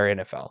the entire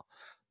NFL.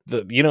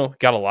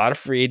 Got a lot of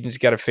free agents.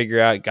 Got to figure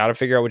out what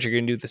you're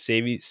going to do with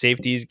the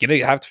safeties.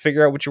 Gonna have to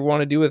figure out what you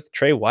want to do with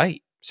Trey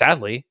White.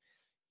 Sadly,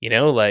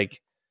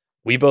 like,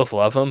 we both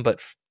love him,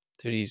 but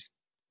dude, he's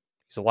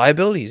a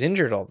liability. He's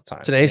injured all the time.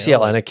 It's an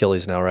ACL and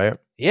Achilles now, right?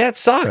 Yeah, it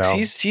sucks. Well,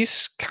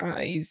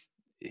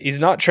 He's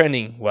not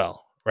trending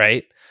well,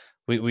 right?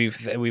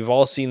 We've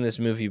all seen this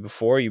movie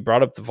before. You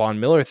brought up the Von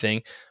Miller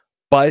thing,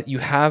 but you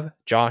have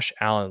Josh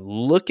Allen.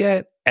 Look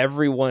at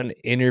everyone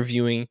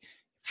interviewing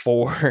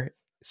for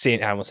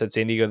I almost said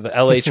San Diego, the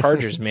LA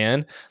Chargers,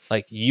 man.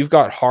 Like, you've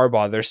got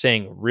Harbaugh. They're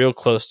saying real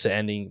close to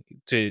ending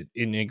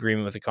in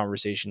agreement with the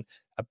conversation.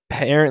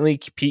 Apparently,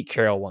 Pete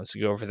Carroll wants to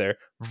go over there.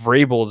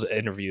 Vrabel's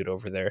interviewed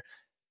over there.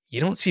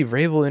 You don't see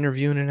Vrabel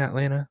interviewing in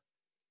Atlanta.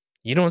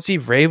 You don't see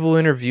Vrabel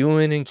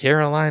interviewing in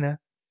Carolina.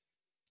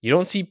 You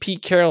don't see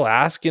Pete Carroll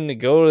asking to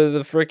go to the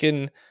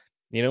freaking,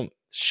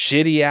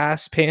 shitty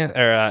ass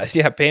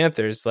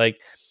Panthers. Like,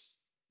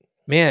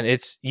 man,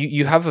 it's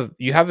you have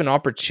an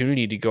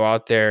opportunity to go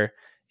out there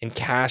and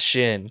cash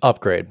in,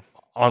 upgrade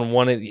on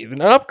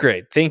an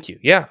upgrade. Thank you.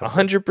 Yeah,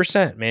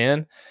 100%,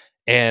 man.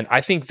 And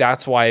I think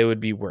that's why it would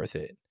be worth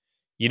it.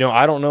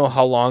 I don't know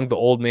how long the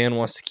old man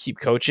wants to keep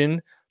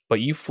coaching, but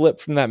you flip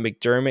from that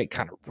McDermott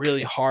kind of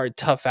really hard,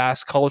 tough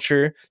ass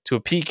culture to a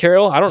Pete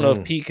Carroll. I don't know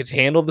if Pete could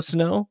handle the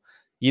snow.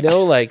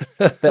 Like,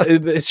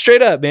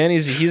 straight up, man.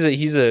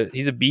 He's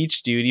a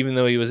beach dude, even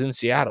though he was in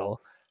Seattle.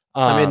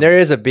 I mean, there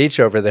is a beach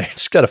over there. You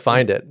just got to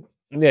find it.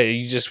 Yeah,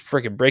 you just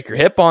freaking break your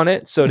hip on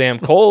it. It's so damn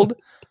cold.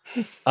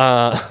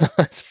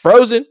 It's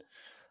frozen.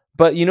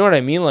 But you know what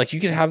I mean? Like, you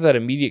could have that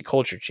immediate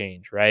culture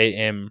change, right?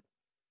 And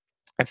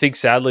I think,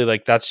 sadly,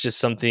 like, that's just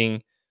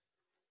something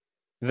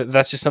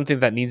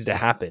that needs to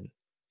happen.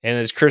 And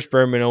as Chris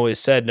Berman always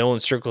said, no one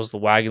circles the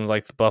wagons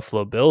like the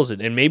Buffalo Bills.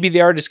 And maybe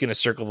they are just going to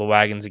circle the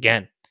wagons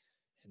again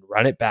and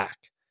run it back.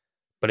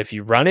 But if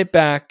you run it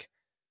back,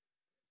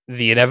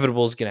 the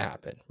inevitable is going to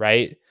happen,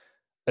 right?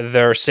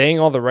 They're saying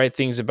all the right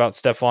things about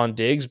Stephon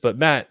Diggs, but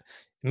Matt,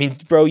 I mean,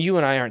 bro, you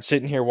and I aren't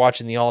sitting here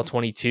watching the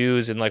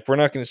all-22s, and like, we're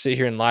not going to sit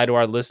here and lie to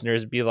our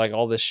listeners and be like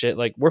all this shit.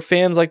 Like, we're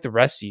fans like the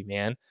rest of you,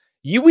 man.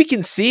 We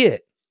can see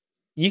it.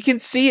 You can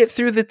see it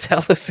through the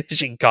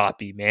television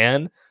copy,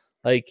 man.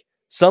 Like,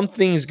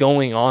 something's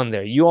going on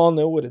there. You all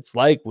know what it's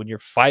like when you're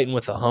fighting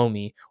with a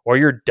homie, or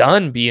you're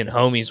done being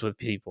homies with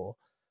people.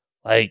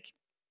 Like,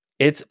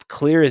 it's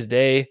clear as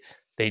day.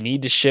 They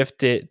need to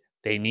shift it.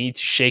 They need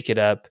to shake it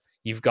up.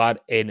 You've got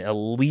an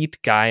elite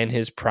guy in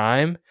his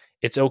prime.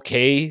 It's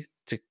okay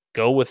to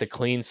go with a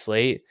clean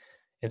slate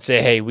and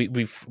say, hey,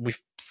 we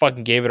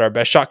fucking gave it our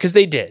best shot, because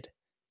they did.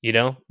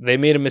 They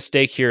made a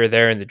mistake here or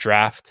there in the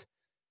draft.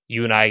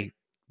 You and I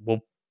will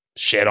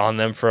shit on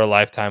them for a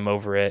lifetime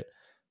over it.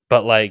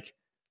 But, like,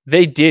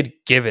 they did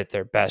give it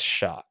their best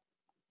shot.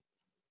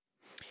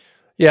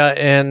 Yeah,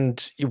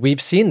 and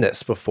we've seen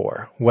this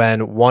before,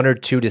 when one or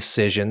two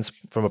decisions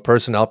from a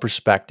personnel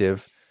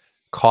perspective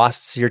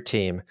costs your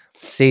team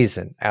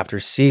season after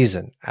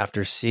season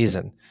after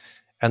season.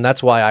 And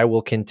that's why I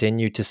will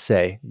continue to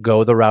say,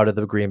 go the route of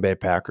the Green Bay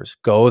Packers,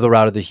 go the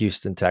route of the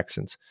Houston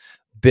Texans.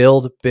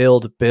 Build,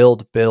 build,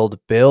 build, build,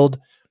 build.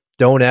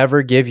 Don't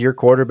ever give your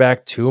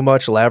quarterback too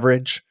much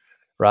leverage,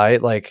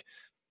 right? Like,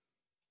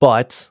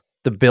 but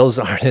the Bills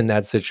aren't in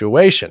that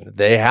situation.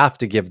 They have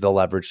to give the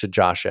leverage to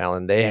Josh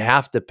Allen. They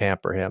have to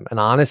pamper him. And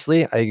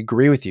honestly, I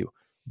agree with you.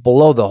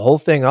 Blow the whole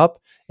thing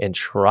up and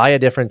try a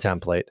different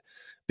template,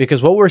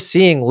 because what we're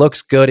seeing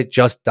looks good. It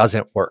just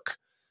doesn't work.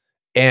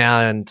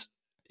 And,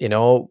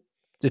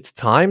 it's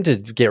time to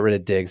get rid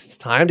of Diggs. It's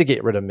time to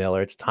get rid of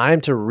Miller. It's time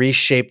to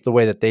reshape the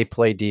way that they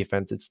play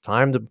defense. It's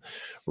time to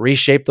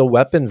reshape the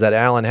weapons that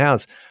Allen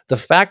has. The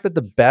fact that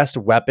the best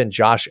weapon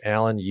Josh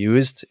Allen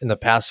used in the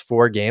past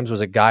 4 games was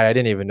a guy I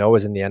didn't even know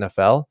was in the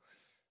NFL.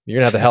 You're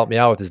going to have to help me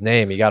out with his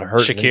name. He got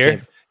hurt.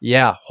 Shakir?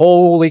 Yeah.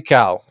 Holy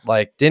cow.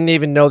 Like, didn't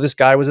even know this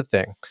guy was a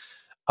thing.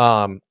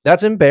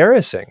 That's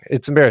embarrassing.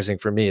 It's embarrassing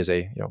for me as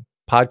a,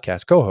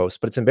 podcast co-host,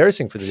 but it's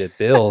embarrassing for the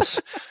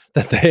Bills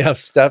that they have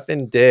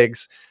Stephon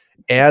Diggs,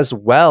 as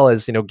well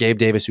as, Gabe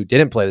Davis, who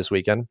didn't play this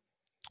weekend.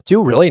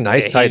 2 really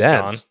nice tight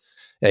ends.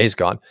 Yeah, he's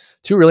gone.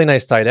 2 really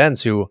nice tight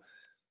ends who,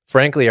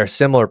 frankly, are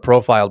similar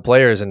profiled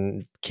players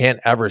and can't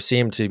ever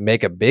seem to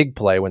make a big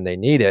play when they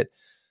need it.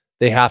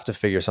 They have to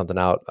figure something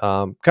out.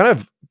 Kind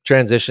of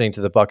transitioning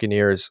to the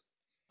Buccaneers,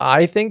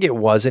 I think it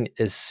wasn't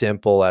as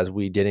simple as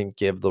we didn't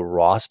give the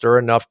roster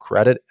enough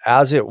credit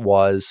as it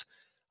was.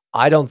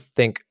 I don't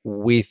think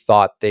we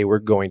thought they were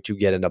going to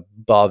get an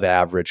above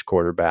average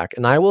quarterback.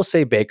 And I will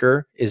say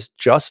Baker is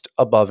just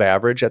above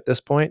average at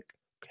this point.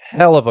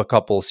 Hell of a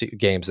couple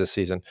games this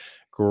season.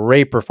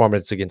 Great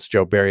performance against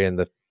Joe Barry and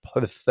the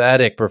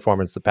pathetic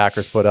performance the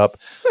Packers put up,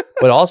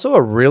 but also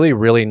a really,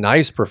 really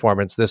nice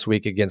performance this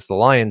week against the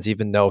Lions,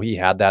 even though he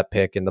had that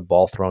pick and the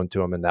ball thrown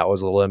to him. And that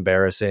was a little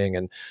embarrassing.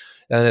 And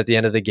And then at the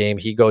end of the game,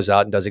 he goes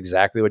out and does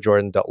exactly what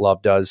Jordan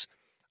Love does.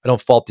 I don't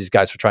fault these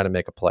guys for trying to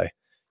make a play.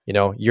 You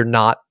know, you're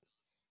not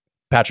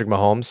Patrick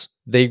Mahomes.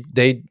 They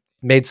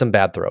made some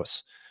bad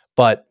throws.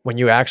 But when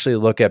you actually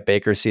look at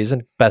Baker's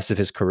season, best of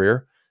his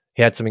career,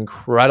 he had some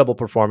incredible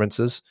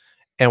performances.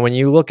 And when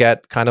you look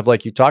at kind of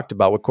like you talked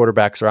about what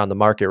quarterbacks are on the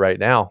market right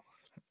now,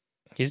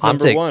 he's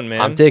number one,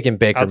 man. I'm taking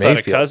Baker outside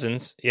Mayfield. Of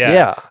Cousins.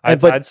 Yeah.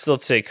 I'd still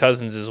say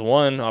Cousins is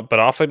one, but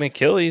off an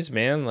Achilles,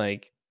 man.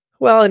 Like,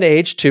 well, in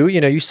age too, you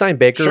know, you sign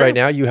Baker right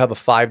now, you have a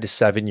 5 to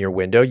 7 year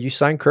window. You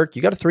sign Kirk,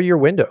 you got a 3-year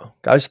window.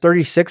 Guy's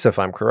 36, if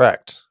I'm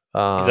correct.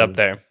 He's up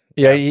there.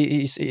 Yeah,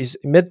 he's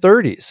mid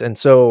 30s. And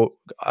so,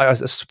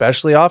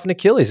 especially off an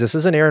Achilles, this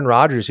isn't Aaron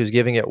Rodgers who's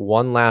giving it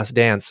one last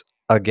dance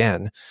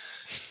again.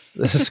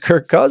 This is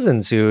Kirk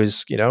Cousins,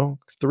 who's,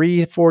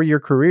 3-4 year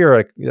career.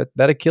 Like,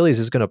 that Achilles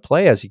is going to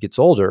play as he gets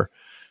older.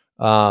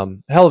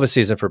 Hell of a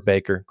season for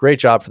Baker. Great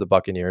job for the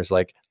Buccaneers.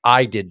 Like,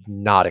 I did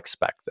not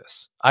expect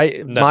this.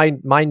 My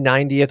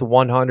 90th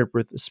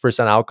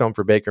 100% outcome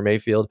for Baker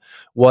Mayfield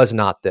was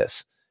not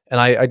this. And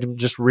I'm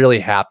just really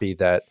happy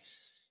that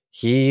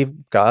he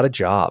got a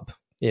job.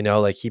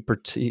 Like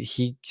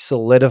he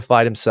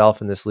solidified himself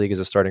in this league as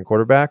a starting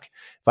quarterback.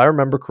 If I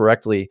remember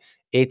correctly,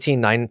 18,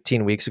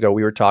 19 weeks ago,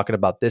 we were talking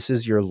about this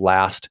is your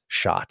last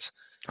shot.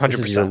 100%. This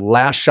is your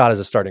last shot as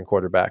a starting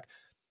quarterback.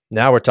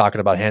 Now we're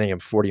talking about handing him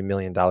 $40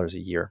 million a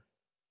year.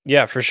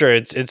 Yeah, for sure.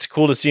 It's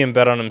cool to see him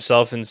bet on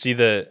himself and see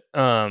the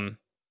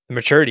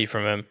maturity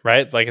from him,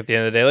 right? Like at the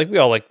end of the day, like we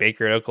all like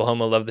Baker at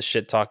Oklahoma, love the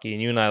shit talky,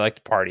 and you and I like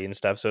to party and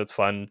stuff. So it's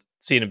fun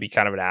seeing him be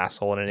kind of an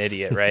asshole and an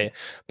idiot, right?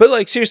 But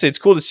like seriously, it's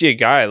cool to see a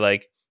guy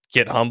like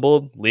get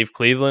humbled, leave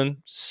Cleveland,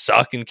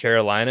 suck in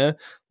Carolina,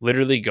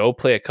 literally go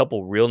play a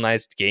couple real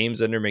nice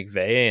games under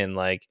McVay. And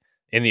like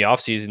in the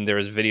offseason, there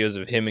was videos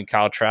of him and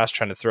Kyle Trask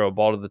trying to throw a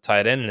ball to the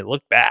tight end and it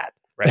looked bad,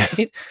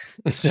 right?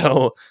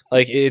 So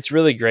like it's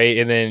really great.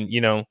 And then,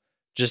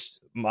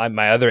 just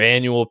my other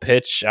annual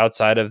pitch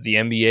outside of the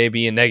NBA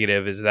being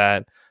negative is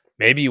that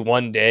maybe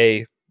one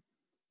day,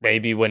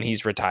 maybe when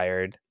he's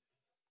retired,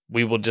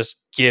 we will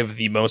just give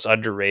the most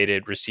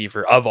underrated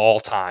receiver of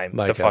all time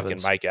to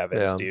fucking Mike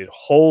Evans, dude.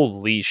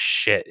 Holy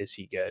shit, is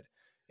he good?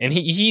 And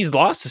he's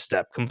lost a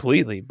step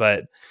completely,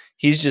 but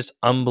he's just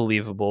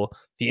unbelievable.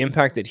 The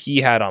impact that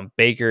he had on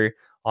Baker,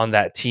 on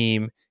that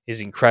team,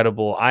 is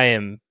incredible. I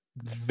am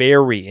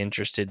very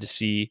interested to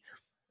see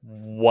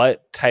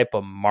what type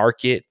of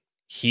market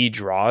he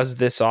draws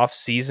this off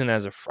season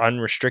as an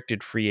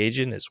unrestricted free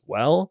agent as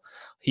well.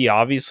 He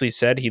obviously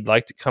said he'd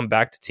like to come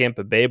back to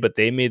Tampa Bay, but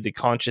they made the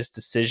conscious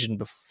decision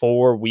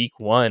before week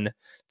 1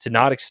 to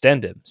not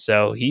extend him.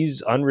 So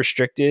he's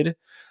unrestricted.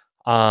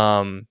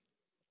 I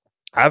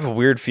have a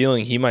weird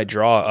feeling he might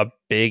draw a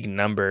big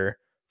number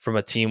from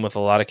a team with a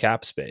lot of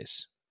cap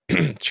space.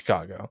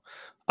 Chicago.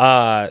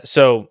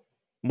 So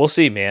we'll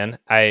see, man.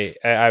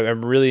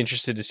 I'm really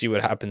interested to see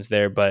what happens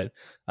there, but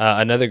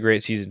another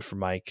great season for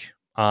Mike.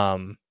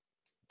 Time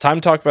to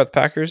talk about the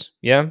Packers.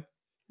 Yeah.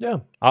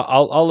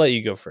 I'll let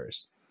you go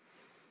first.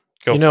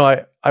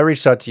 I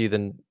reached out to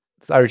you.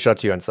 I reached out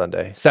to you on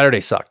Sunday. Saturday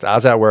sucked. I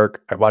was at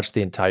work. I watched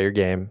the entire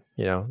game.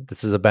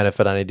 This is a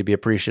benefit. I need to be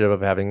appreciative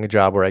of having a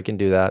job where I can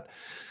do that.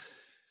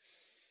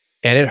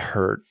 And it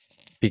hurt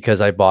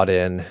because I bought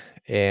in,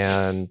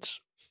 and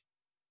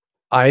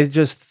I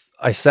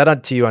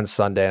said to you on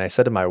Sunday, and I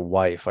said to my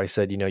wife, I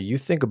said, you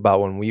think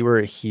about when we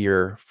were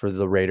here for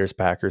the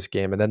Raiders-Packers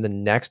game, and then the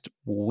next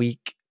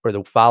week or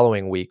the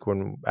following week,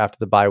 after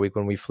the bye week,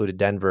 when we flew to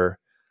Denver,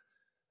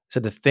 I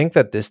said to think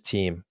that this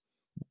team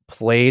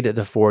played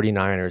the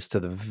 49ers to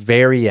the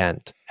very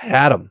end,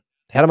 had them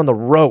on the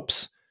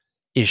ropes,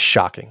 is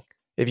shocking.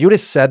 If you would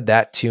have said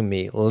that to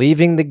me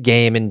leaving the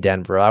game in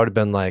Denver, I would have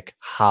been like,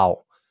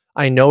 how?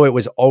 I know it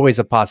was always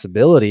a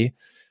possibility,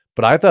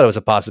 but I thought it was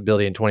a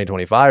possibility in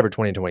 2025 or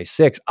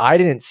 2026. I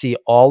didn't see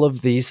all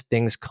of these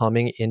things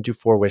coming into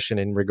fruition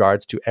in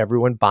regards to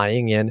everyone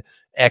buying in,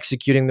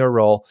 executing their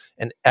role,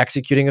 and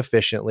executing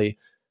efficiently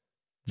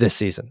this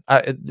season.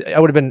 I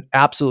would have been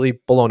absolutely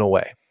blown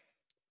away.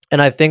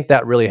 And I think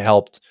that really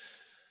helped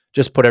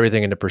just put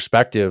everything into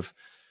perspective,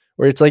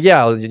 where it's like,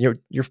 yeah,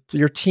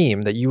 your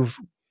team that you've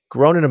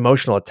grown an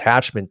emotional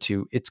attachment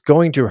to, it's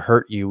going to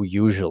hurt you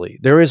usually.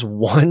 There is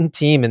one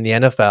team in the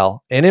NFL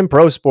and in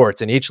pro sports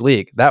in each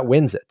league that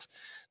wins it.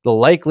 The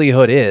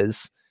likelihood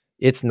is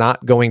it's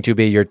not going to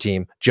be your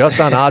team just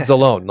on odds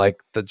alone.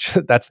 Like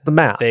that's the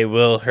math. They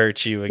will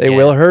hurt you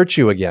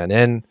again.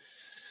 And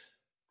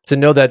to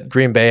know that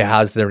Green Bay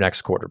has their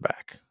next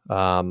quarterback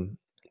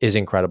is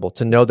incredible.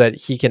 To know that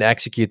he can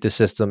execute the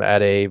system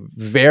at a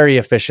very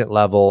efficient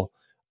level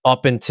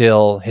up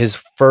until his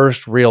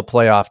first real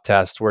playoff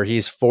test, where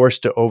he's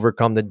forced to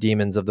overcome the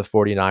demons of the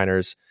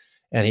 49ers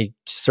and he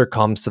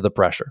succumbs to the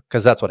pressure,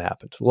 because that's what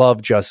happened.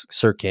 Love just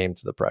succumbed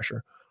to the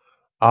pressure.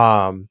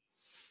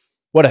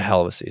 What a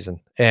hell of a season.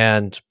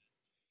 And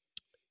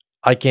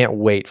I can't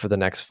wait for the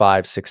next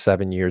 5, 6,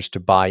 7 years to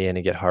buy in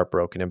and get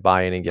heartbroken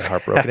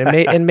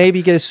and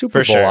maybe get a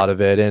Super Bowl out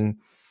of it. And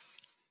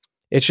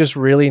it's just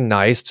really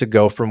nice to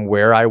go from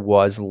where I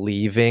was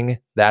leaving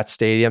that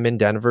stadium in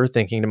Denver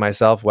thinking to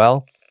myself,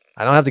 well,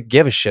 I don't have to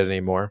give a shit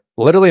anymore.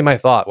 Literally my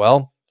thought,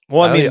 well,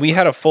 I mean, we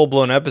had a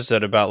full-blown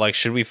episode about like,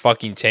 should we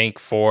fucking tank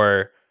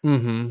for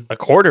a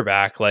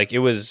quarterback? Like, it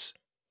was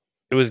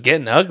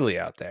getting ugly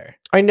out there.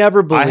 I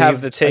never believed. I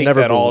have the take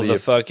that all the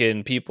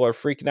fucking people are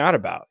freaking out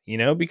about,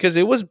 because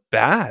it was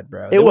bad,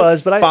 bro. It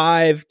was, but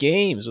 5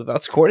 games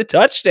without scoring a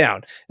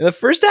touchdown in the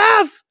first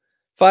half.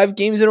 5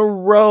 games in a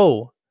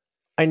row.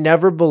 I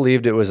never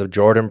believed it was a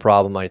Jordan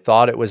problem. I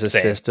thought it was a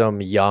system,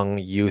 young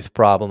youth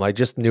problem. I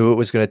just knew it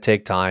was going to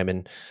take time,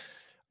 and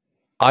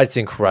it's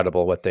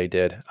incredible what they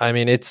did. I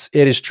mean, it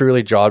is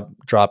truly jaw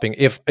dropping.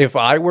 If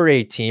I were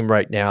a team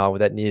right now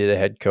that needed a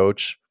head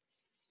coach,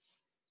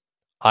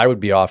 I would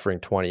be offering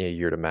 20 a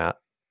year to Matt.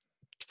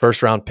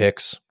 First round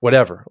picks,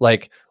 whatever.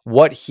 Like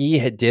what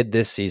he did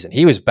this season,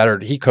 he was better.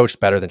 He coached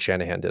better than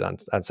Shanahan did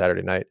on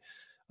Saturday night.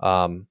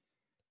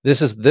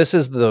 This is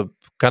the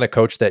kind of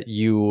coach that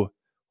you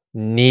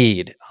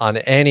need on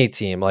any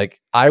team.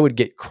 Like I would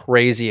get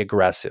crazy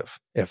aggressive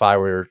if I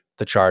were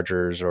the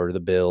Chargers or the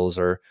Bills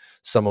or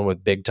someone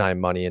with big time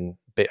money and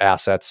big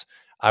assets.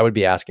 I would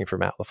be asking for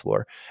Matt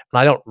LaFleur. And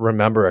I don't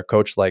remember a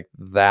coach like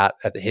that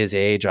at his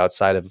age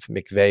outside of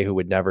McVay who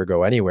would never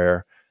go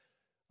anywhere.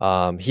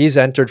 He's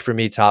entered for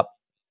me top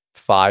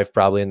 5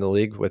 probably in the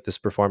league with this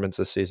performance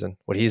this season.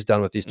 What he's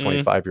done with these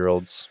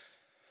 25-year-olds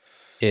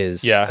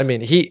is, I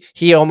mean,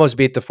 he almost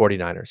beat the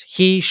 49ers.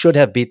 He should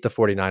have beat the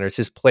 49ers.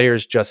 His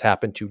players just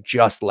happened to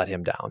just let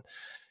him down.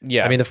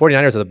 Yeah. I mean, the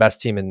 49ers are the best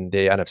team in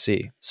the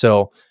NFC.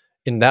 So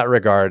in that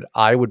regard,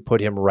 I would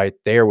put him right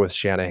there with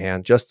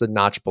Shanahan, just a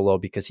notch below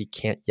because he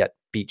can't yet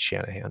beat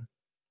Shanahan.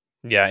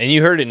 Yeah. And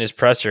you heard it in his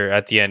presser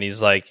at the end.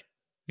 He's like,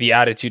 the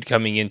attitude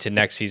coming into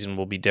next season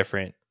will be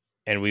different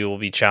and we will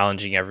be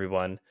challenging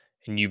everyone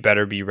and you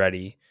better be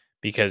ready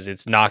because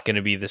it's not going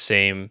to be the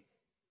same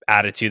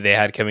attitude they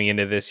had coming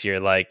into this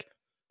year. Like,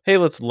 hey,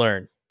 let's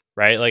learn,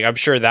 right? Like, I'm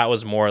sure that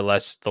was more or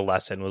less the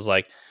lesson was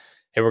like,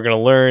 hey, we're going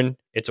to learn.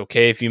 It's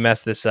okay if you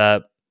mess this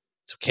up.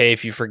 It's okay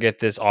if you forget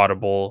this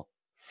audible,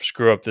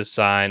 screw up this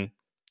sign,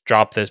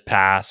 drop this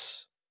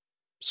pass,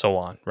 so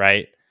on,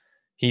 right?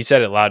 He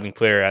said it loud and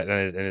clear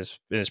in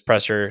his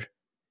presser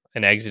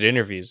and exit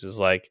interviews is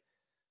like,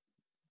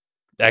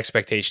 the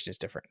expectation is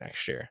different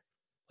next year.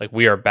 Like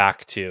we are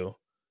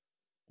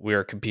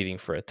competing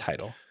for a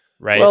title,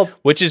 right? Well,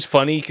 which is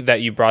funny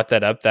that you brought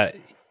that up, that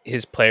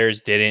his players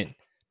didn't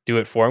do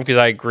it for him, because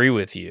I agree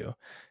with you.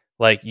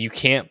 Like you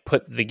can't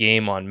put the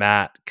game on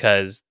Matt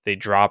because they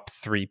dropped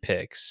 3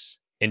 picks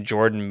and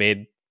Jordan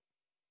made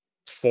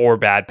 4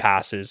 bad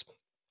passes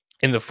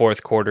in the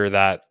fourth quarter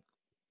that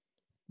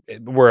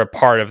were a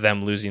part of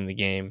them losing the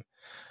game.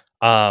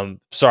 But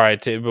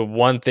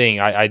one thing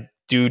I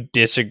do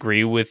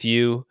disagree with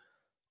you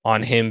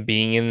on him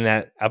being in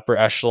that upper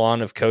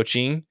echelon of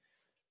coaching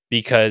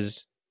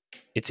because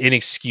it's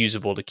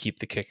inexcusable to keep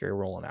the kicker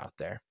rolling out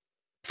there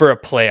for a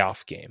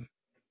playoff game.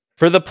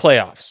 For the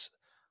playoffs,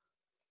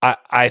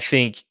 I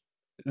think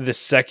the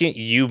second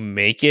you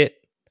make it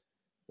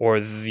or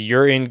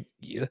you're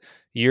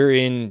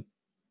in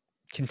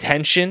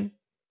contention,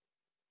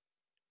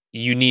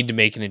 you need to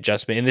make an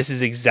adjustment. And this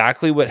is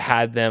exactly what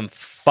had them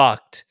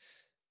fucked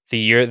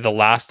the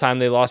last time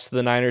they lost to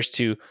the Niners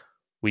too.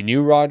 We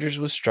knew Rodgers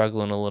was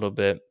struggling a little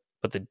bit,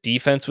 but the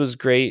defense was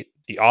great.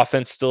 The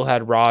offense still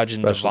had Raj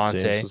and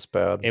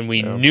Devontae. And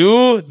we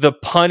knew the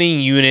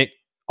punting unit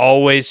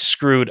always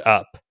screwed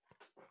up.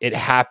 It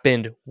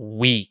happened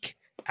week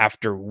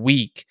after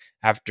week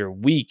after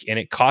week. And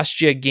it cost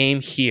you a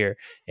game here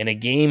and a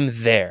game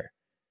there.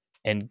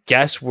 And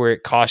guess where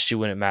it cost you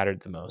when it mattered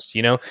the most,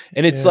 And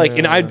it's like,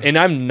 and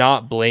I'm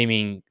not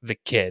blaming the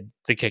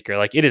kicker.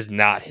 Like it is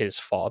not his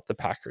fault the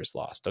Packers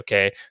lost.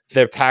 Okay.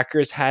 The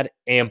Packers had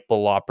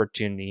ample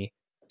opportunity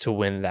to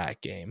win that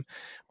game,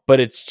 but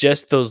it's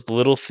just those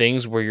little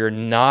things where you're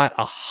not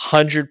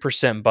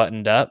 100%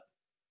 buttoned up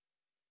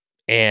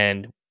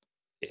and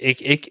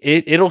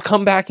it'll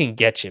come back and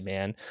get you,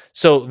 man.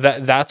 So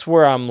that's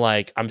where I'm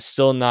like, I'm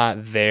still not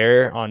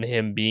there on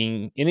him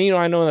being, and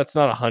I know that's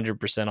not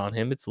 100% on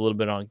him. It's a little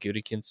bit on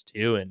Gutekunst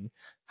too, and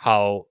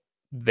how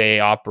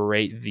they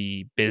operate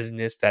the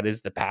business that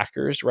is the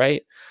Packers,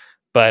 right?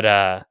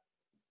 But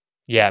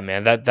yeah,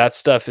 man, that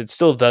stuff, it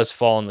still does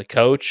fall on the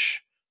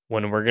coach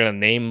when we're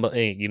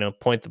gonna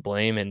point the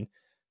blame, and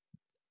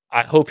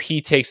I hope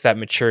he takes that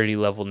maturity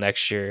level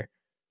next year.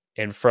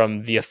 And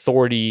from the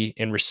authority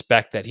and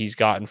respect that he's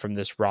gotten from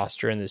this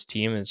roster and this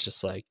team, it's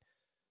just like,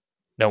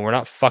 no, we're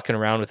not fucking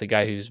around with a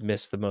guy who's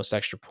missed the most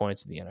extra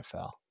points in the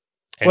NFL.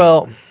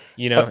 And,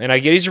 and I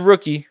get he's a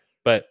rookie,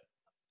 but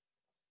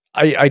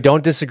I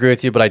don't disagree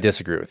with you, but I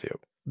disagree with you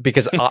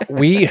because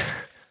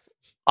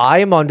I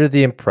am under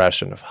the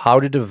impression of how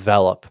to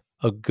develop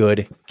a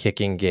good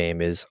kicking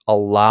game is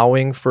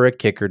allowing for a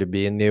kicker to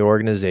be in the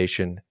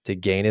organization, to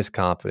gain his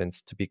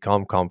confidence, to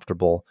become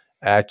comfortable.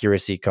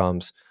 Accuracy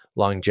comes.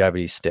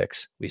 Longevity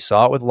sticks. We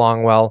saw it with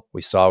Longwell.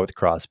 We saw it with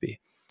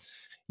Crosby.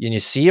 And you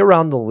see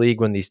around the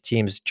league when these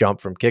teams jump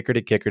from kicker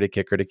to kicker to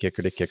kicker to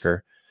kicker to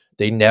kicker,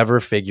 They never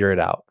figure it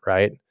out,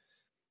 right?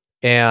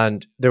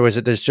 And there's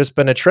just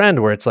been a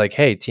trend where it's like,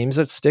 hey, teams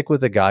that stick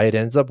with a guy, it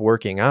ends up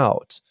working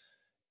out.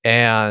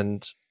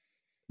 And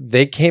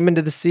they came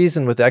into the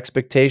season with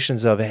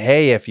expectations of,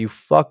 hey, if you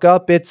fuck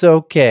up, it's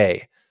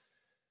okay.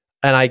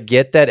 And I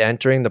get that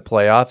entering the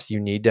playoffs, you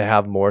need to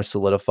have more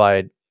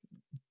solidified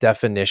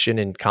definition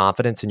and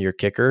confidence in your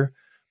kicker.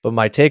 But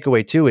my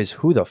takeaway too is,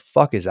 who the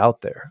fuck is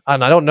out there?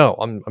 And I don't know.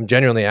 I'm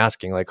genuinely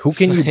asking, like, who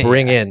can you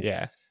bring in?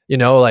 Yeah. You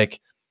know,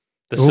 like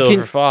the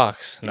silver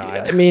fox. No,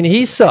 I mean,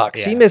 he sucks.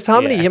 Yeah, he missed how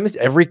many? yeah. He missed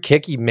every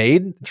kick he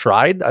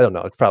tried. I don't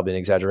know. It's probably an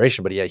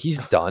exaggeration, but yeah, he's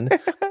done.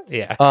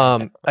 Yeah.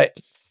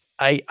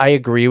 I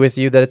agree with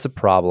you that it's a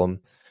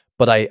problem,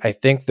 but I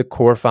think the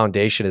core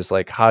foundation is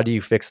like, how do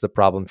you fix the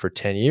problem for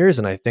 10 years?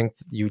 And I think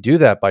you do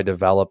that by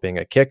developing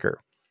a kicker.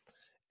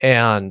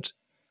 And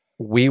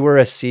we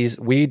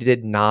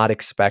did not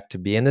expect to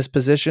be in this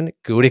position.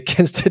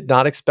 Gutekunst did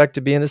not expect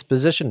to be in this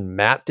position.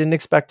 Matt didn't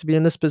expect to be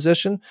in this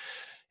position.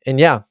 And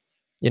yeah,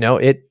 you know,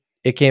 it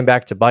came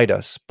back to bite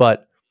us,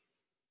 but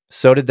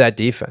so did that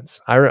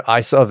defense.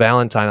 I saw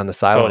Valentine on the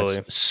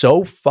sidelines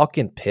so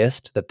fucking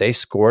pissed that they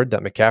scored,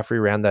 that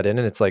McCaffrey ran that in,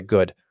 and it's like,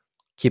 good,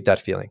 keep that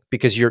feeling,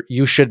 because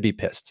you should be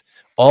pissed.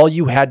 All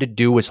you had to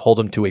do was hold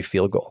them to a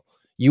field goal.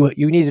 You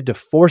needed to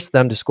force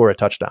them to score a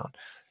touchdown,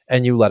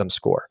 and you let them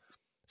score.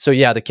 So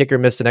yeah, the kicker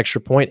missed an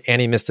extra point and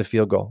he missed a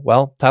field goal.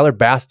 Well, Tyler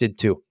Bass did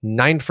too.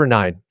 9 for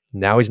 9.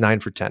 Now he's 9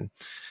 for 10.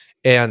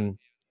 And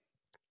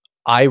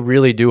I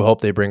really do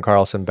hope they bring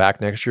Carlson back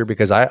next year,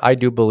 because I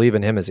do believe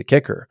in him as a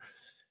kicker.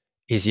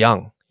 He's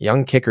young.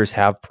 Young kickers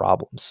have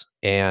problems.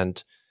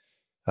 And,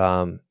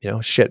 you know,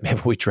 shit,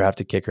 maybe we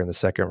draft a kicker in the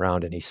second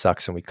round and he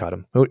sucks and we cut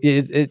him.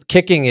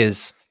 Kicking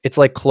it's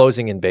like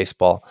closing in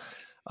baseball.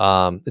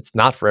 It's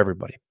not for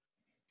everybody.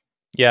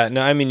 Yeah,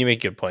 no, I mean, you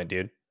make a good point,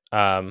 dude.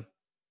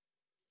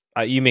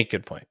 You make a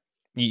good point.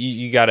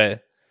 You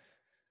gotta.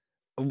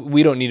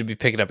 We don't need to be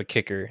picking up a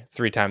kicker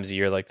 3 times a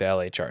year like the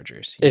LA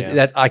Chargers.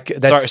 Sorry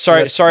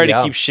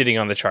to keep shitting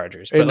on the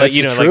Chargers, but like,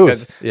 you know, like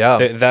that, yeah,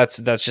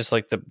 that's just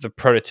like the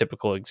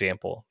prototypical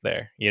example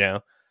there. You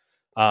know,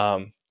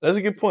 that's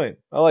a good point.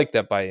 I like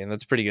that buy-in.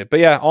 That's pretty good. But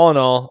yeah, all in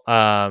all,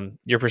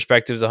 your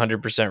perspective is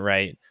 100%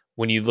 right.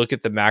 When you look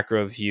at the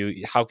macro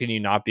view, how can you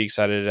not be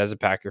excited as a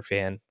Packer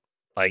fan?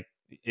 Like,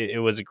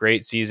 it was a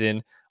great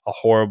season, a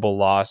horrible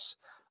loss.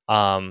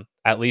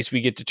 At least we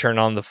get to turn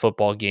on the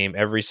football game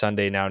every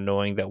Sunday now,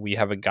 knowing that we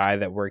have a guy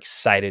that we're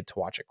excited to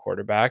watch at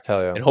quarterback.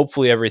 Hell yeah. And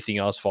hopefully everything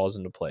else falls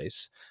into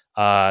place.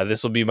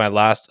 This will be my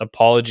last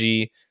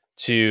apology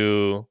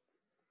to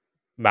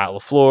Matt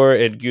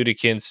LaFleur and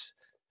Gutekunst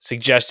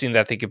suggesting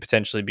that they could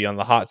potentially be on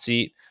the hot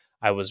seat.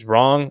 I was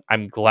wrong.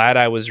 I'm glad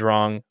I was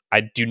wrong.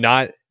 I do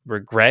not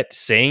regret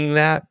saying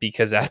that,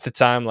 because at the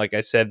time, like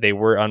I said, they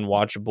were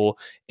unwatchable,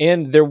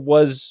 and there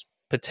was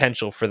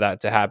potential for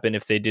that to happen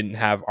if they didn't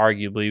have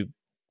arguably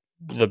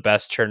the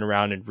best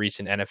turnaround in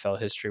recent NFL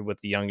history with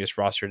the youngest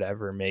roster to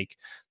ever make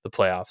the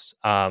playoffs.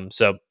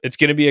 So it's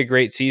going to be a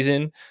great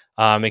season.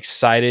 I'm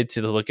excited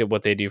to look at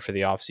what they do for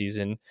the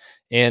offseason.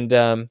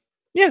 And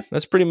yeah,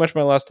 that's pretty much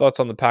my last thoughts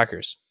on the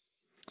Packers.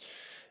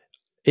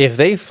 If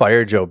they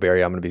fire Joe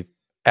Barry, I'm going to be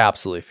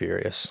absolutely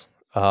furious.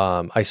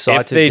 I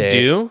saw if today, they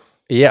do.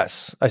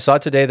 Yes, I saw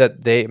today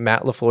that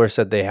Matt LaFleur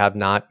said they have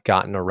not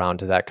gotten around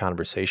to that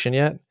conversation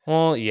yet.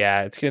 Well,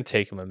 yeah, it's going to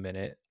take him a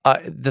minute.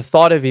 The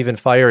thought of even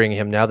firing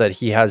him now that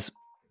he has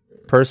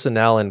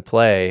personnel in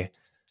play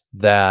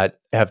that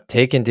have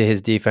taken to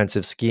his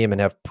defensive scheme and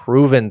have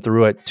proven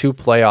through a 2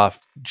 playoff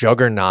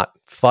juggernaut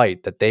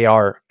fight that they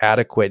are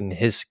adequate and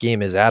his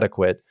scheme is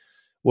adequate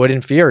would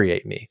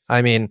infuriate me.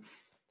 I mean,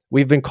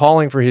 we've been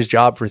calling for his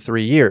job for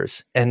 3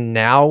 years, and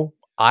now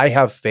I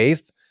have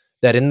faith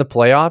that in the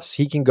playoffs,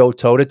 he can go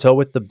toe-to-toe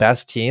with the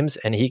best teams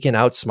and he can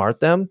outsmart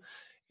them.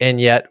 And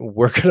yet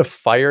we're going to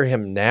fire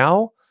him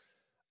now.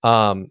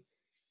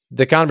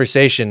 The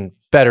conversation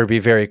better be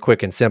very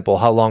quick and simple.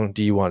 How long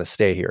do you want to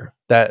stay here?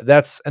 I've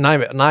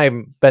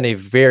been a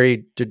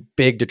very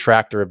big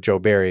detractor of Joe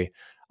Barry.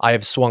 I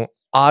have swung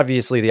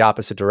obviously the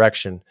opposite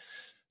direction.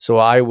 So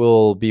I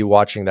will be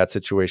watching that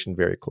situation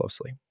very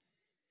closely.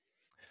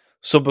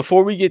 So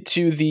before we get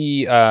to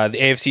the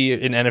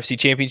AFC and NFC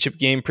championship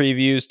game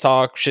previews,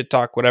 shit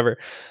talk, whatever,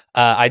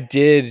 I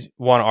did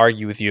want to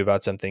argue with you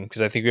about something,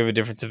 because I think we have a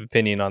difference of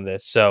opinion on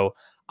this. So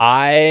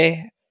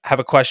I have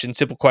a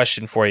simple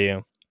question for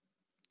you.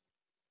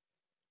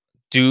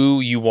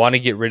 Do you want to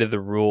get rid of the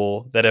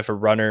rule that if a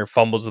runner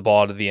fumbles the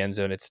ball to the end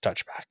zone, it's a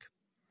touchback?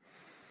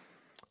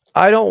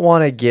 I don't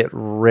want to get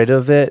rid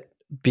of it,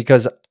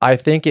 because I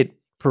think it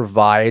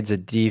provides a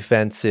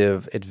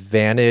defensive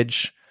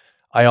advantage.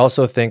 I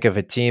also think if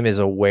a team is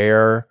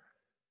aware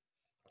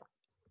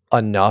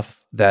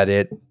enough that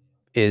it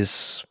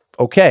is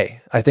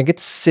okay. I think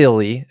it's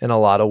silly in a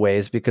lot of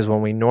ways, because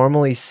when we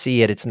normally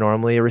see it, it's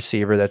normally a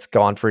receiver that's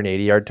gone for an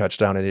 80-yard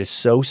touchdown. It is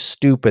so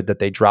stupid that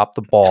they drop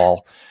the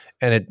ball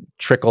and it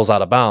trickles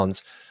out of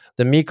bounds.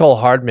 The Mecole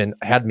Hardman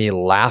had me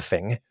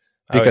laughing,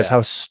 because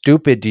how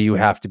stupid do you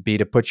have to be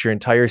to put your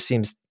entire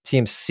team's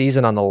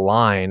season on the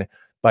line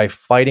by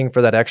fighting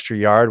for that extra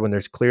yard when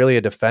there's clearly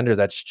a defender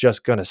that's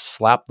just going to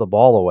slap the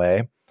ball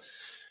away.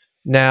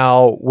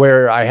 Now,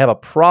 where I have a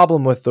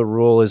problem with the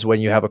rule is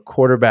when you have a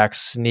quarterback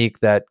sneak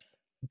that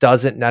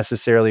doesn't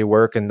necessarily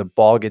work and the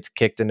ball gets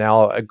kicked, and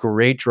now a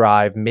great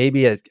drive,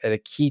 maybe at a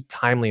key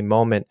timely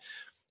moment,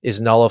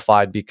 is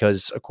nullified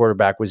because a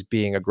quarterback was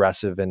being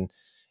aggressive and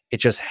it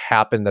just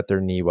happened that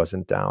their knee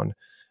wasn't down.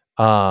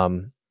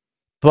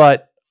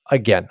 But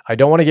again, I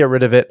don't want to get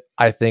rid of it.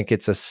 I think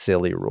it's a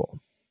silly rule.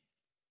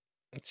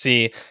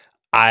 See,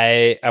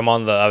 I am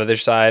on the other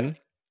side.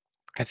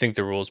 I think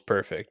the rule is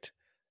perfect.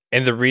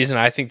 And the reason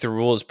I think the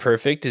rule is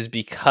perfect is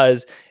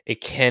because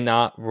it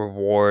cannot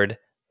reward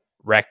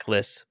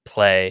reckless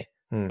play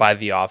by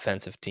the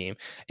offensive team.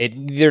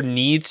 There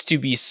needs to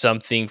be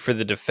something for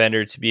the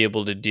defender to be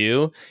able to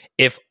do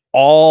if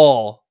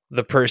all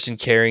the person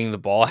carrying the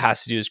ball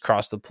has to do is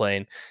cross the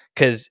plane.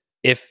 Because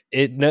if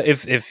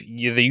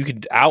you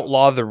could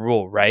outlaw the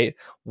rule, right?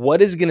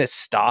 What is going to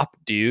stop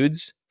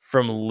dudes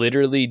from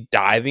literally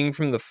diving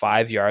from the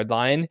 5-yard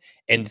line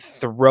and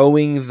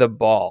throwing the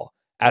ball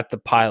at the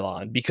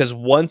pylon? Because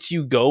once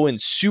you go in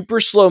super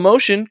slow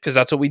motion, because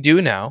that's what we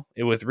do now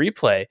with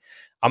replay,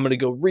 I'm going to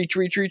go reach.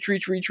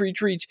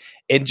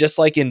 And just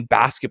like in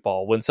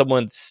basketball, when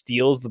someone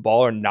steals the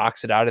ball or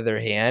knocks it out of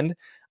their hand,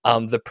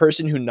 the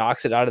person who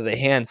knocks it out of the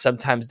hand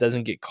sometimes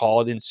doesn't get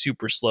called in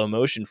super slow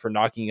motion for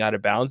knocking out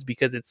of bounds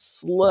because it's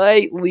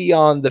slightly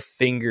on the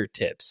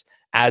fingertips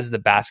as the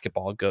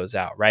basketball goes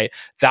out, right?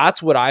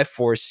 That's what I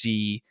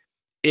foresee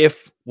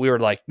if we were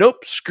like,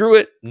 nope, screw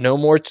it, no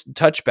more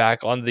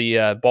touchback on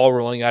the ball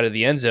rolling out of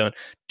the end zone.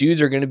 Dudes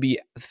are going to be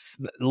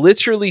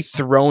literally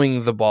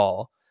throwing the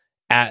ball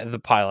at the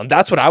pylon.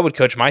 That's what I would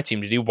coach my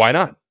team to do. Why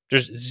not?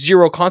 There's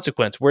zero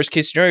consequence. Worst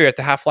case scenario, you're at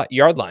the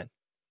half-yard line,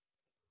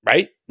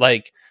 right?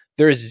 Like,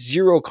 there is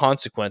zero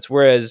consequence.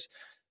 Whereas,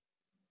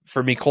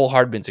 for me, Cole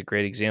Hardman's a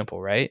great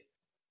example, right?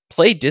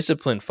 Play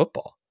disciplined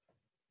football.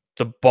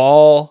 The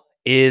ball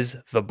is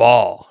the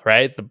ball,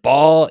 right? The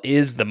ball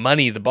is the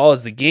money. The ball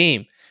is the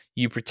game.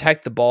 You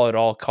protect the ball at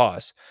all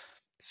costs.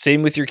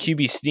 Same with your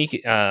QB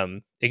sneak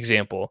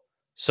example.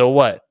 So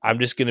what? I'm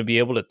just going to be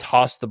able to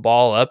toss the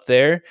ball up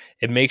there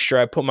and make sure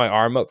I put my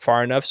arm up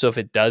far enough so if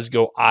it does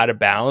go out of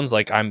bounds,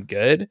 like I'm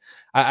good.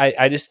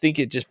 I just think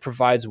it just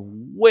provides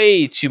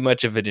way too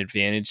much of an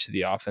advantage to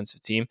the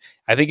offensive team.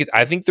 I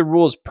think the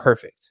rule is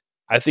perfect.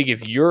 I think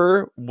if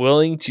you're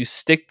willing to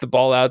stick the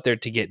ball out there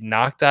to get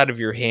knocked out of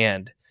your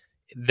hand,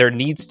 there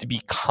needs to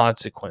be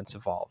consequence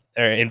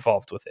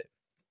involved with it.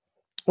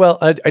 Well,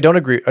 I don't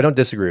agree. I don't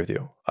disagree with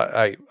you.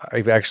 I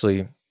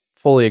actually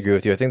fully agree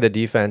with you. I think the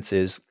defense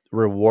is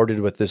rewarded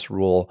with this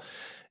rule,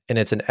 and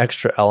it's an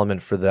extra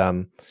element for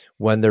them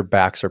when their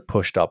backs are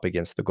pushed up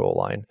against the goal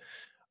line.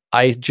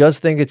 I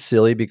just think it's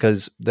silly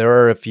because there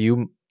are a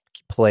few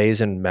plays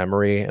in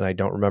memory, and I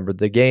don't remember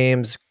the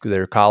games,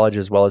 they're college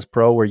as well as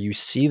pro, where you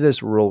see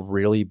this rule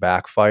really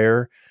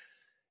backfire.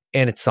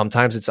 And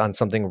sometimes it's on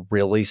something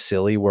really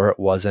silly where it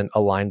wasn't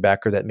a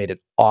linebacker that made an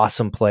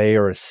awesome play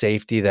or a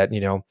safety that,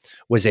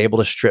 was able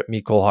to strip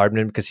Mecole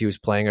Hardman because he was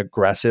playing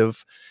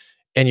aggressive.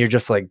 And you're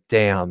just like,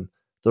 damn,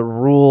 the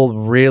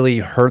rule really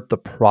hurt the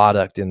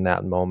product in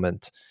that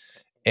moment.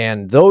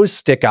 And those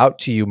stick out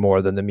to you more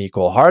than the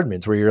Mecole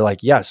Hardmans, where you're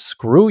like, yeah,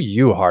 screw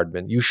you,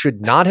 Hardman. You should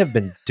not have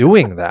been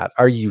doing that.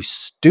 Are you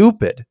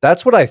stupid?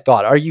 That's what I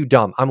thought. Are you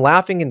dumb? I'm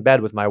laughing in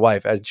bed with my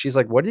wife, and she's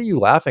like, what are you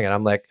laughing at?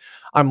 I'm like,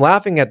 I'm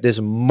laughing at this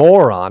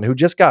moron who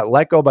just got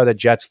let go by the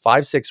Jets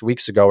 5-6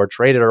 weeks ago or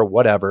traded or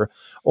whatever,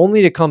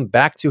 only to come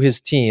back to his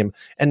team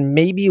and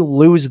maybe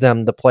lose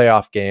them the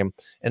playoff game.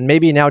 And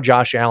maybe now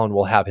Josh Allen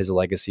will have his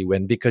legacy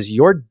win because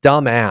your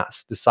dumb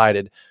ass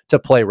decided to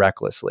play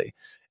recklessly.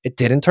 It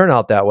didn't turn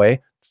out that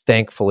way,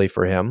 thankfully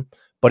for him,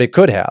 but it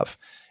could have.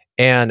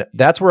 And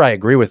that's where I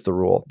agree with the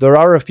rule. There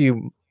are a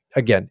few,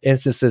 again,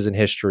 instances in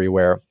history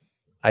where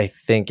I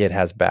think it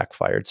has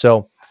backfired.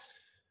 So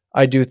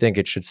I do think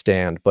it should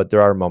stand, but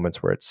there are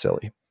moments where it's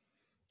silly.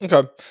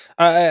 Okay.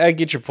 I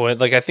get your point.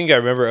 Like, I think I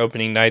remember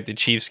opening night, the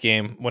Chiefs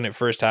game, when it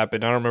first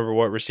happened. I don't remember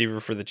what receiver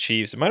for the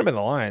Chiefs. It might have been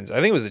the Lions.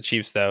 I think it was the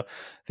Chiefs, though.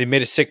 They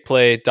made a sick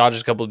play,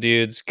 dodged a couple of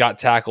dudes, got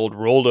tackled,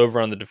 rolled over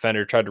on the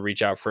defender, tried to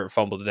reach out for it,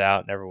 fumbled it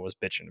out, and everyone was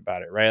bitching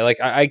about it, right?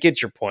 Like, I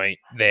get your point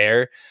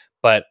there,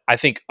 but I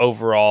think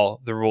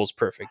overall the rule's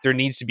perfect. There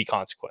needs to be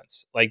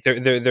consequence. Like,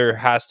 there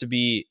has to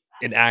be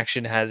an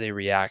action has a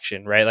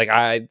reaction, right?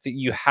 Like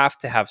you have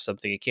to have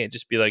something. It can't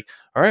just be like,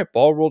 all right,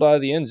 ball rolled out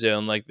of the end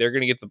zone. Like they're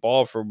going to get the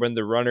ball for when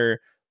the runner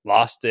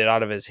lost it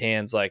out of his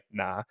hands. Like,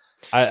 nah,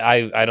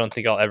 I don't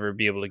think I'll ever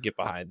be able to get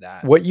behind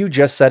that. What you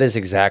just said is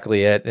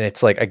exactly it. And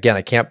it's like, again,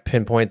 I can't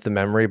pinpoint the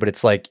memory, but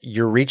it's like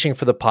you're reaching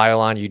for the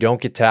pylon. You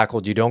don't get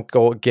tackled. You don't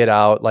go get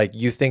out. Like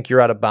you think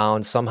you're out of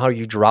bounds. Somehow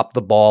you drop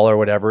the ball or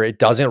whatever. It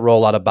doesn't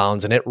roll out of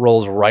bounds and it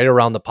rolls right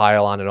around the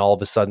pylon. And all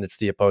of a sudden it's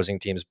the opposing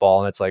team's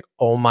ball. And it's like,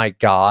 oh my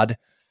God,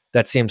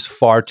 that seems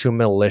far too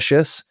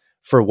malicious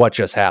for what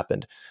just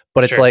happened.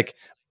 But it's like,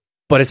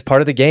 but it's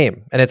part of the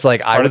game. And it's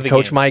like, I would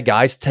coach my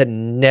guys to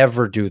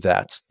never do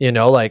that.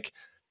 Like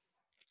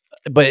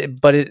but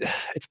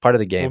it's part of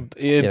the game.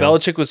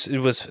 Belichick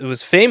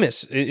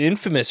was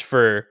infamous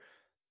for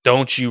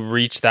don't you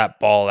reach that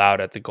ball out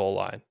at the goal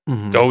line.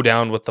 Mhm. Go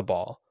down with the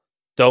ball.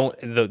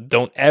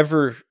 Don't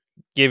ever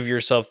give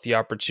yourself the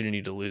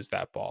opportunity to lose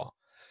that ball.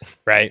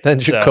 Right. Then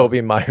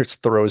Jacoby Myers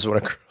throws one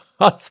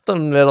across the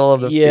middle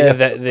of the field.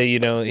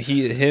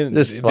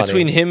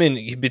 Between him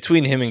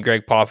and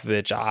Greg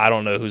Popovich, I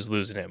don't know who's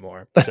losing it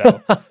more.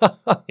 So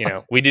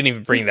we didn't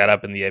even bring that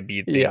up in the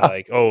Embiid thing. Yeah.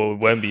 Like, oh,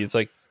 Wemby, it's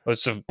like,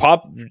 so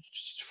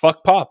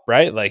fuck Pop,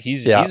 right? Like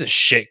he's a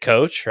shit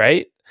coach,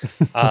 right?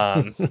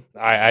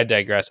 I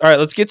digress. All right,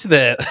 let's get to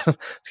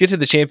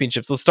the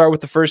championships. Let's start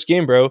with the first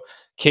game, bro.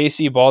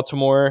 KC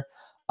Baltimore.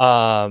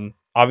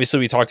 Obviously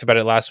we talked about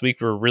it last week.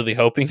 We were really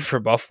hoping for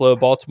Buffalo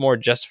Baltimore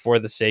just for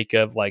the sake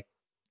of like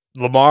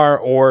Lamar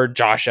or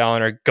Josh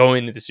Allen are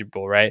going to the Super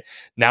Bowl, right?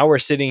 Now we're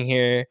sitting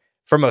here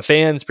from a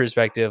fan's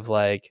perspective,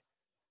 like,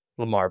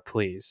 Lamar,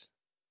 please,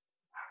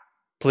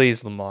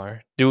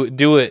 Lamar,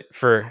 do it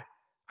for.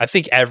 I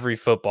think every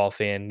football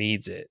fan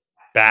needs it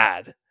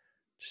bad.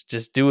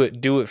 Just do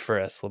it for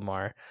us,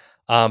 Lamar.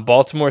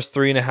 Baltimore's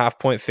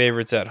 3.5-point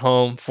favorites at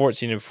home,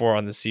 14-4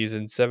 on the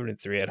season,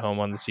 7-3 at home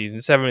on the season,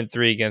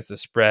 7-3 against the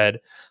spread.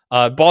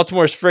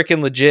 Baltimore's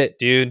freaking legit,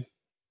 dude.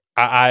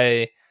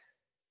 I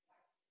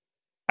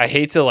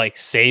hate to like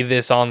say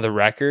this on the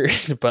record,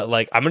 but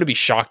like I'm gonna be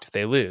shocked if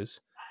they lose,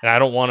 and I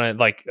don't want to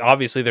like.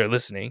 Obviously, they're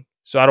listening,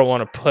 so I don't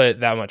want to put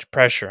that much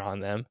pressure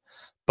on them.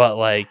 But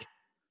like,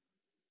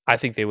 I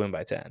think they win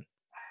by 10.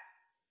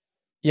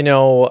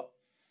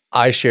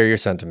 I share your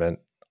sentiment.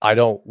 I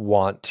don't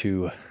want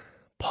to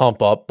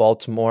pump up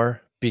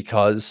Baltimore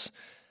because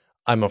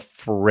I'm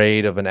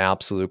afraid of an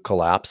absolute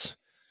collapse,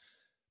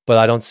 but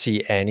I don't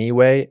see any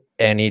way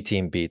any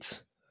team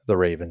beats the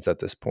Ravens at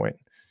this point.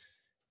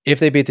 If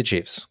they beat the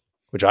Chiefs,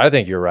 which I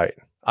think you're right,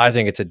 I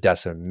think it's a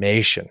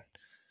decimation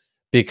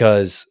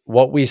because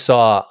what we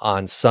saw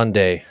on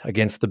Sunday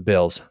against the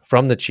Bills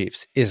from the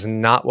Chiefs is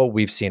not what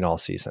we've seen all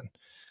season.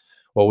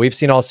 What we've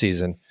seen all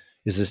season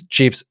is the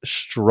Chiefs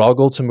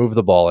struggle to move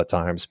the ball at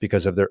times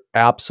because of their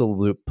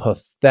absolute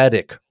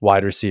pathetic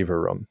wide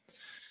receiver room.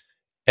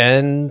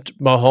 And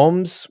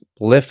Mahomes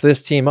lift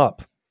this team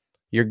up.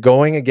 You're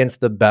going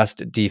against the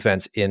best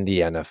defense in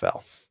the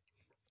NFL.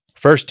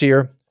 First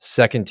tier,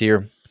 second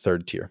tier,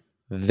 third tier.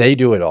 They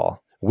do it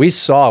all. We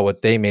saw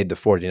what they made the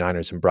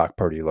 49ers and Brock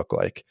Purdy look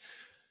like.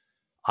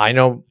 I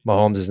know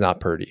Mahomes is not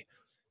Purdy,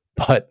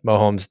 but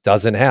Mahomes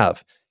doesn't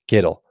have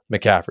Kittle,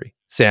 McCaffrey,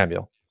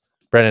 Samuel,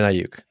 Brandon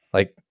Ayuk.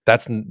 Like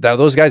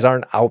those guys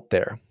aren't out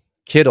there.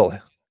 Kittle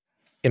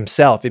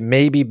himself, it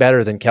may be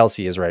better than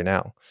Kelsey is right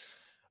now.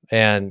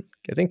 And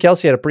I think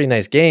Kelsey had a pretty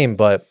nice game,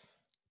 but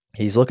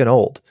he's looking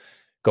old.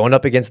 Going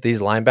up against these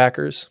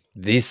linebackers,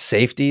 these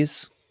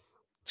safeties,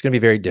 it's going to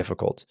be very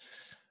difficult.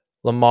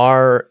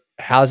 Lamar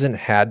hasn't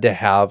had to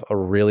have a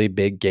really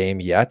big game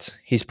yet.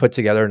 He's put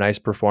together a nice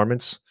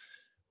performance,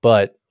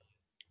 but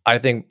I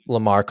think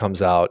Lamar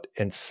comes out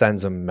and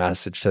sends a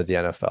message to the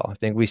NFL. I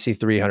think we see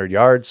 300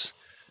 yards.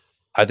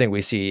 I think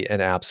we see an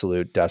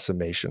absolute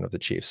decimation of the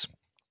Chiefs.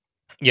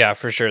 Yeah,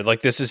 for sure.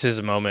 Like this is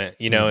his moment,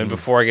 and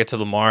before I get to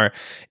Lamar,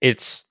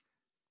 it's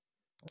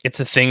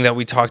a thing that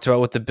we talked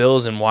about with the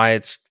Bills and why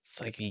it's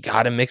like you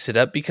got to mix it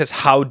up because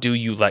how do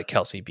you let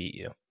Kelsey beat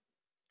you?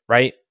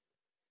 Right?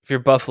 If you're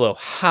Buffalo,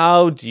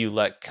 how do you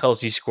let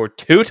Kelsey score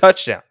 2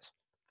 touchdowns?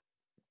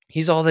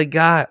 He's all they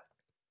got.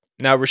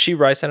 Now, Rashee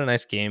Rice had a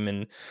nice game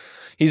and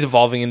he's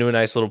evolving into a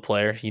nice little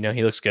player. He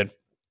looks good.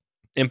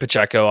 And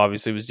Pacheco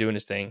obviously was doing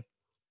his thing.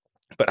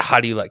 But how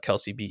do you let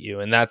Kelsey beat you?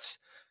 And that's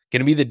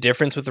going to be the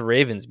difference with the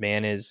Ravens,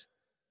 man, is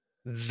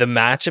the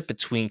matchup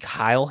between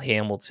Kyle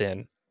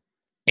Hamilton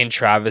and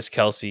Travis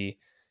Kelsey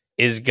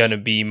is going to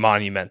be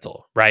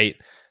monumental, right?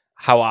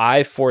 How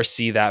I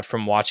foresee that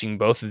from watching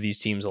both of these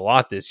teams a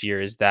lot this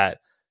year is that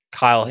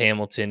Kyle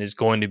Hamilton is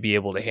going to be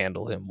able to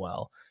handle him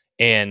well.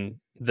 And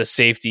the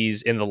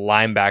safeties and the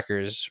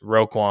linebackers,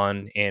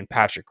 Roquan and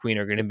Patrick Queen,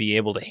 are going to be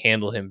able to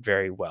handle him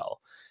very well.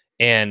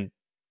 And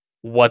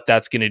what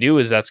that's going to do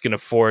is that's going to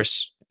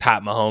force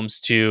Pat Mahomes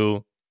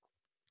to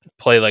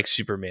play like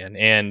Superman.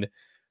 And,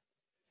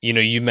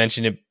 you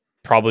mentioned it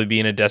probably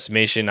being a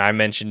decimation. I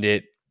mentioned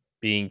it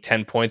being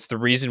 10 points. The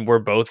reason we're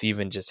both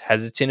even just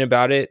hesitant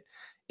about it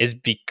is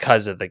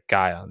because of the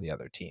guy on the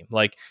other team.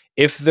 Like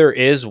if there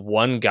is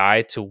one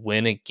guy to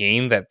win a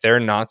game that they're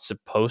not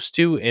supposed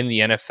to in the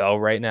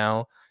NFL right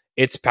now,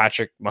 it's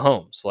Patrick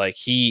Mahomes. Like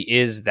he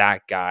is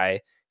that guy.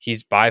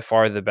 He's by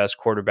far the best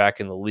quarterback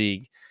in the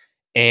league.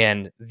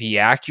 And the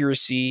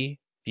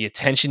accuracy, the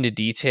attention to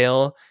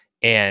detail,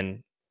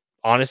 and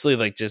honestly,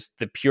 like just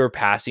the pure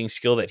passing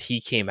skill that he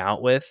came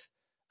out with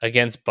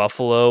against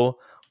Buffalo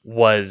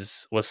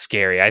was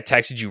scary. I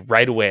texted you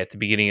right away at the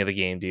beginning of the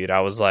game, dude.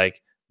 I was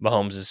like,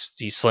 Mahomes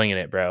he's slinging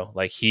it, bro.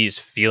 Like he's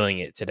feeling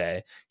it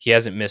today. He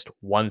hasn't missed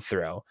one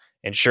throw.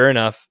 And sure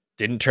enough,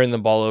 didn't turn the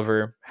ball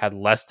over, had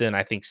less than,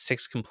 I think,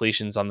 6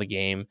 completions on the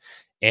game,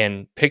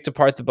 and picked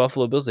apart the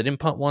Buffalo Bills. They didn't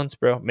punt once,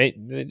 bro. They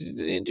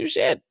didn't do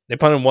shit. They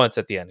punted once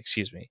at the end,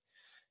 excuse me.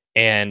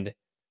 And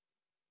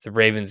the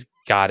Ravens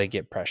got to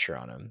get pressure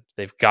on him.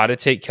 They've got to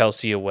take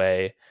Kelsey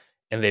away,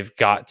 and they've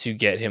got to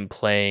get him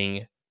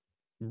playing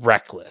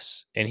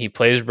reckless. And he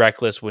plays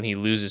reckless when he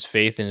loses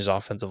faith in his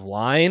offensive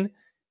line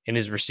and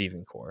his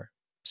receiving core.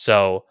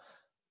 So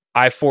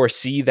I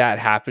foresee that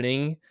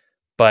happening,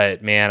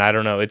 but man, I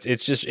don't know. It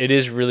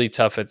is really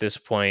tough at this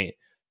point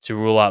to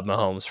rule out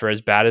Mahomes. For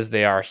as bad as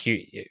they are here,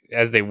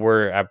 as they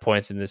were at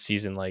points in this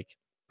season. Like,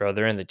 bro,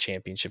 they're in the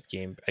championship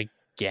game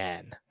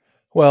again.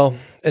 Well,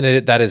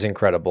 and that is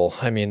incredible.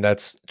 I mean,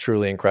 that's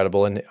truly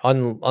incredible. And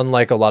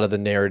unlike a lot of the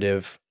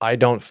narrative, I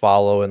don't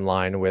follow in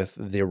line with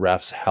the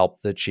refs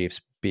helped the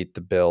Chiefs beat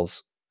the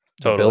Bills.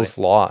 The Bills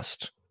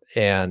lost,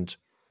 and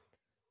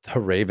the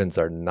Ravens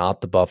are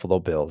not the Buffalo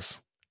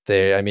Bills.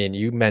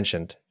 You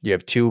mentioned you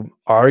have two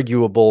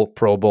arguable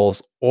Pro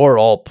Bowls or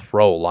all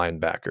pro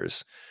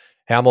linebackers.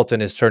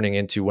 Hamilton is turning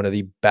into one of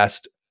the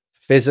best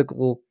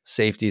physical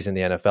safeties in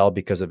the NFL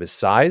because of his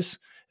size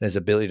and his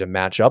ability to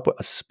match up,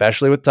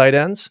 especially with tight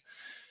ends.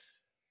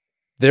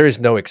 There is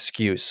no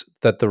excuse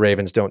that the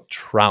Ravens don't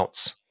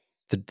trounce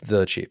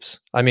the Chiefs.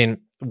 I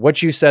mean,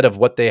 what you said of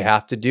what they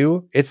have to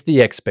do, it's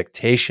the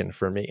expectation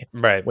for me.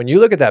 Right. When you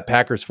look at that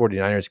Packers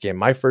 49ers game,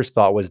 my first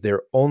thought was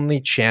their only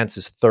chance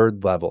is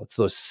third level. It's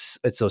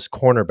those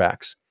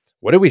cornerbacks.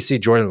 What did we see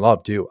Jordan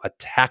Love do?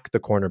 Attack the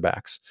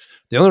cornerbacks.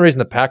 The only reason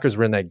the Packers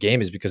were in that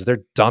game is because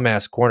their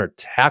dumbass corner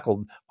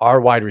tackled our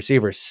wide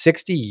receiver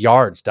 60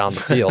 yards down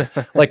the field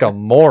like a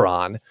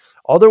moron.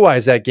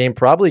 Otherwise, that game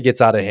probably gets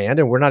out of hand,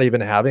 and we're not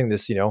even having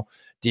this,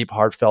 deep,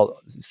 heartfelt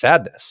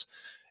sadness.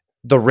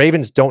 The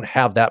Ravens don't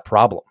have that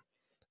problem.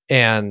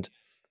 And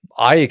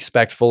I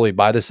expect fully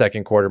by the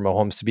second quarter,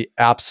 Mahomes to be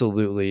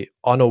absolutely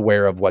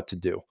unaware of what to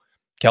do.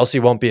 Kelsey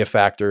won't be a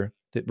factor.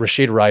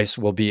 Rashid Rice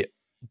will be,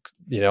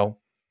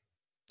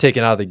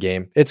 taken out of the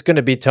game. It's going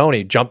to be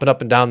Tony jumping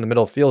up and down in the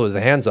middle of the field with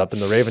his hands up,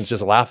 and the Ravens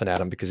just laughing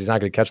at him because he's not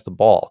going to catch the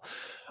ball.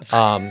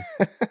 I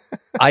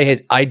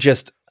hate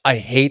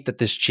that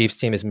this Chiefs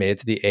team has made it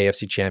to the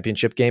AFC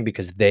Championship game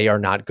because they are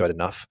not good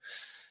enough.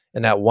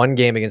 And that one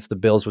game against the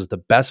Bills was the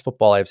best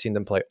football I've seen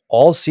them play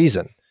all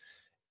season.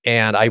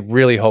 And I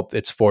really hope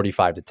it's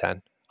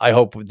 45-10. I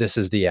hope this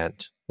is the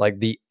end, like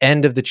the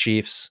end of the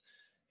Chiefs.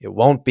 It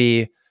won't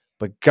be,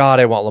 but God,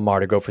 I want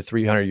Lamar to go for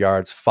 300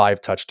 yards, 5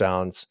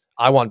 touchdowns.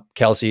 I want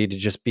Kelsey to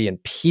just be in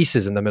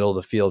pieces in the middle of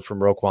the field from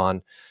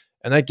Roquan,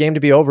 and that game to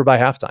be over by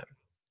halftime.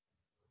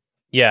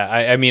 Yeah,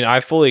 I mean,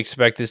 I fully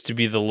expect this to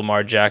be the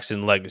Lamar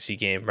Jackson legacy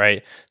game,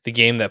 right? The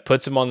game that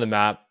puts him on the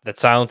map, that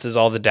silences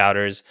all the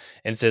doubters,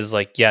 and says,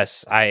 like,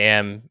 yes, I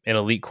am an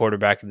elite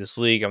quarterback in this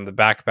league. I'm the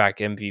back-to-back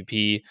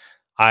MVP.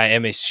 I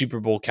am a Super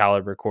Bowl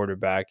caliber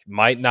quarterback.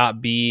 Might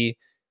not be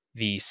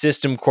the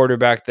system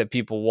quarterback that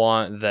people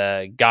want,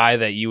 the guy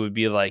that you would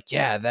be like,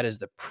 yeah, that is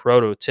the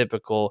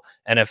prototypical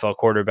NFL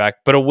quarterback,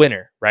 but a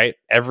winner, right?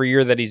 Every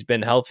year that he's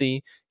been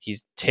healthy,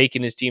 he's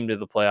taken his team to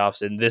the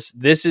playoffs, and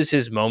this is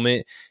his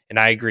moment. And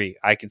I agree.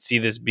 I could see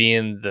this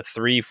being the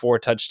 3-4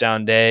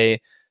 touchdown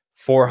day,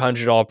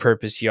 400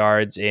 all-purpose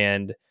yards,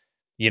 and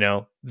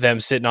them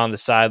sitting on the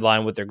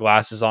sideline with their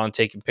glasses on,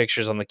 taking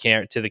pictures on the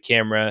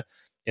camera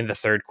in the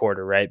third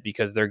quarter, right?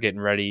 Because they're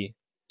getting ready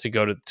to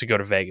go to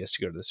Vegas,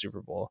 to go to the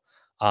Super Bowl.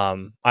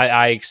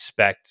 I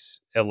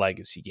expect a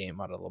legacy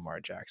game out of Lamar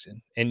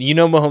Jackson. And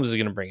Mahomes is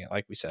going to bring it,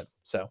 like we said.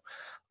 So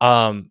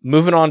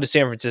moving on to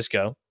San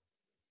Francisco.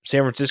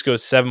 San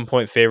Francisco's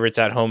 7-point favorites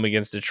at home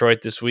against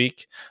Detroit this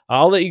week.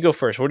 I'll let you go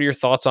first. What are your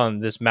thoughts on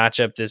this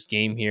matchup, this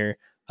game here?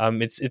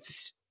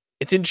 It's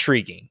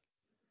intriguing.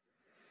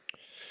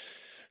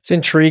 It's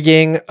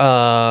intriguing.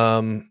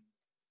 I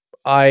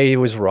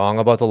was wrong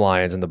about the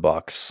Lions and the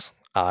Bucks.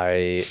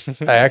 I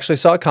actually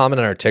saw a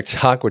comment on our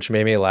TikTok, which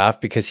made me laugh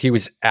because he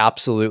was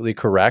absolutely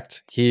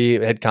correct. He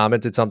had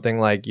commented something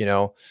like,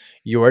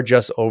 you are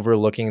just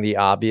overlooking the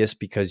obvious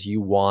because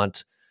you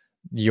want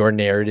your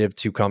narrative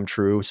to come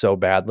true so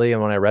badly.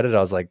 And when I read it, I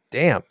was like,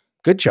 damn,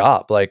 good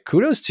job. Like,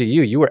 kudos to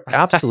you. You were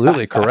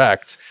absolutely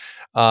correct.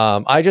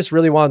 I just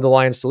really wanted the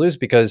Lions to lose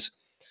because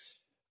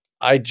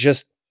I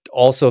just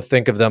also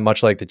think of them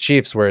much like the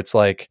Chiefs, where it's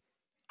like,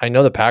 I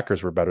know the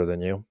Packers were better than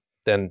you,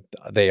 than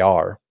they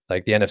are.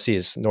 Like the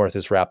NFC North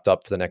is wrapped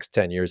up for the next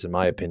 10 years, in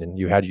my opinion.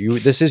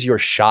 This is your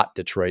shot,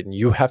 Detroit, and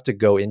you have to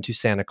go into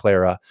Santa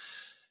Clara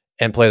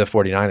and play the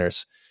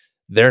 49ers.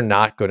 They're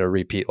not going to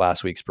repeat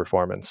last week's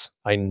performance.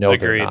 I know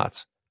Agreed. They're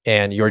not.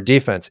 And your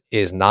defense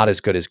is not as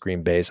good as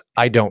Green Bay's.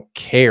 I don't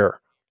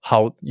care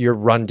how your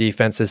run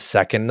defense is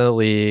second in the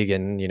league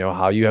and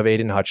how you have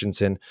Aiden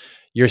Hutchinson.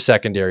 Your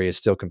secondary is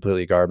still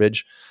completely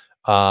garbage.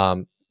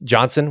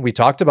 Johnson, we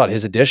talked about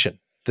his addition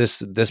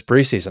this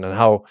preseason and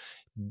how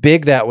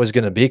big that was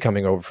going to be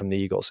coming over from the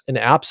Eagles, and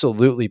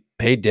absolutely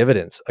paid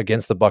dividends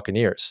against the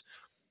Buccaneers.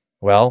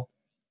 Well,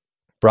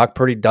 Brock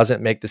Purdy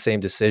doesn't make the same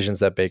decisions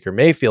that Baker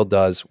Mayfield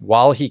does.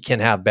 While he can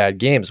have bad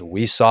games,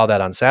 we saw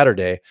that on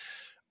Saturday.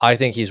 I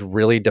think he's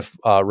really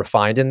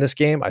refined in this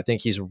game. I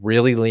think he's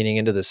really leaning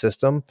into the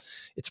system.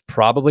 It's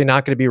probably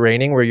not going to be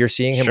raining where you're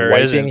seeing him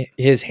wiping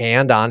his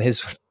hand on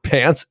his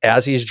pants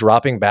as he's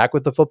dropping back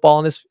with the football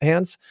in his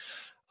hands.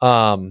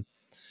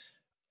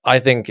 I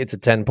think it's a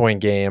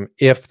 10-point game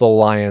if the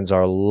Lions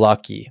are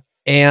lucky.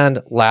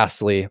 And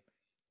lastly,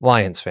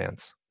 Lions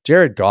fans,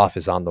 Jared Goff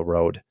is on the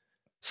road.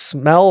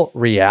 Smell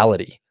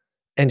reality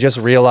and just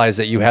realize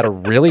that you had a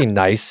really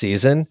nice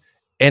season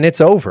and it's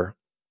over.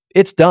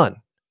 It's done.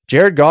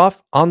 Jared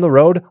Goff on the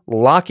road,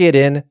 lock it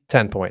in,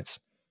 10 points.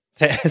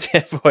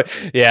 10 point.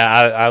 Yeah,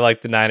 I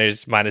like the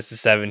Niners minus the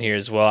 7 here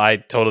as well. I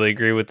totally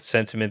agree with the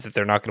sentiment that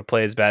they're not going to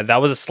play as bad.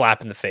 That was a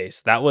slap in the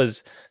face. That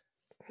was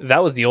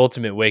the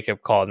ultimate wake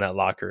up call in that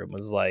locker room.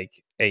 Was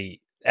like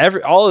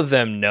all of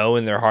them know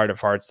in their heart of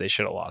hearts they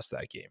should have lost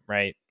that game,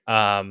 right?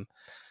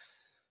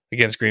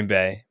 Against Green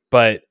Bay,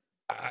 but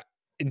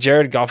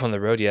Jared Goff on the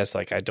road, yes,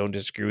 like I don't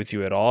disagree with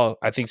you at all.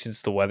 I think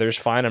since the weather's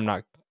fine, I'm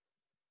not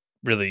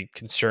really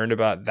concerned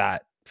about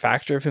that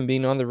factor of him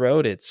being on the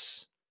road.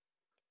 It's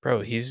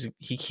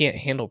he can't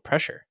handle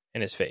pressure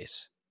in his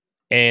face.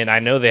 And I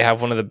know they have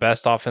one of the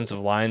best offensive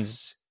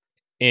lines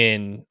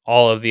in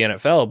all of the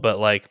NFL, but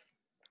like,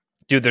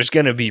 dude, there's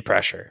going to be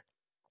pressure.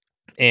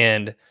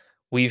 And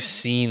we've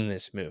seen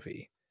this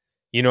movie.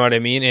 You know what I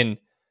mean? And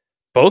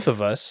both of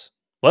us,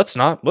 let's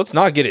not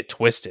get it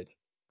twisted.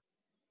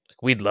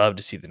 Like, we'd love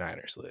to see the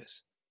Niners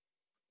lose.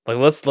 Like,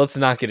 let's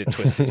not get it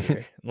twisted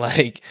here.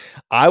 Like,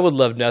 I would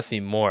love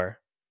nothing more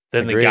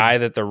than Agreed. the guy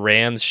that the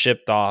Rams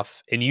shipped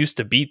off and used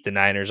to beat the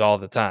Niners all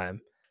the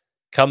time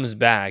comes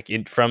back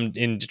in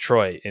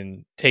Detroit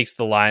and takes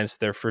the Lions to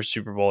their first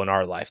Super Bowl in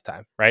our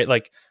lifetime, right?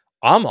 Like,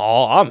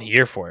 I'm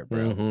here for it,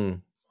 bro.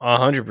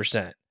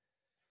 100%.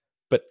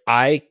 But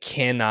I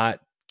cannot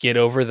get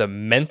over the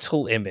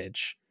mental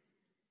image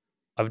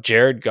of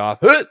Jared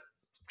Goff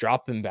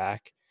dropping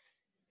back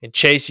and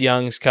Chase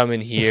Young's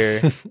coming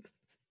here.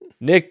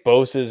 Nick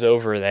Bosa's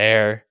over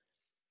there.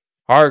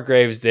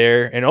 Hargrave's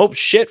there. And oh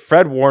shit,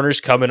 Fred Warner's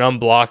coming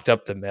unblocked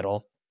up the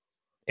middle.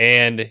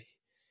 And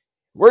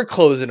we're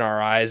closing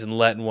our eyes and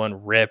letting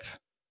one rip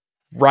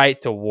right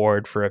to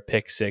Ward for a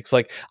pick six.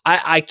 Like,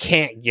 I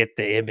can't get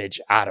the image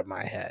out of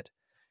my head.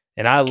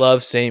 And I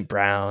love St.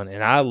 Brown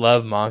and I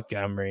love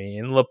Montgomery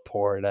and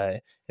Laporta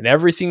and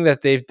everything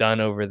that they've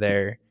done over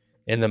there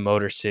in the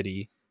Motor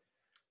City.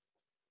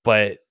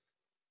 But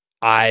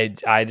I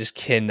just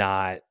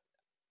cannot.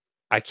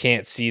 I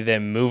can't see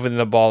them moving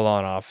the ball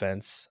on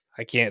offense.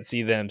 I can't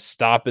see them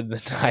stopping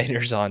the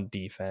Niners on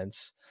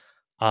defense.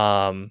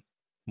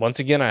 Once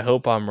again, I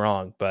hope I'm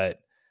wrong, but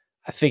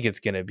I think it's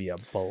going to be a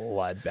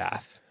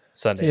bloodbath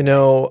Sunday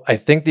night. I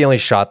think the only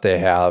shot they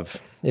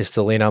have is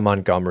to lean on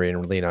Montgomery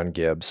and lean on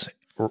Gibbs.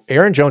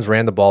 Aaron Jones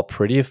ran the ball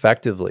pretty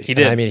effectively. He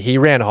did. I mean, he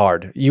ran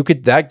hard.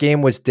 That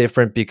game was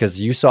different because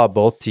you saw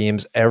both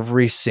teams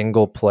every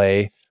single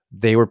play.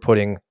 They were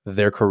putting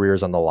their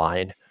careers on the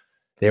line.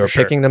 They were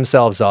picking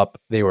themselves up.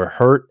 They were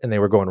hurt and they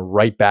were going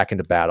right back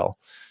into battle.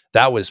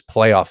 That was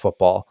playoff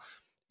football.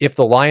 If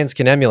the Lions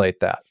can emulate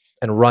that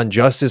and run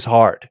just as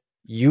hard,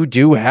 you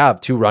do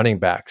have two running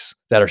backs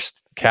that are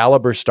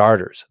caliber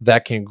starters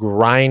that can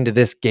grind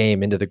this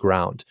game into the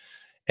ground.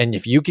 And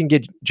if you can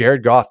get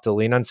Jared Goff to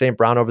lean on St.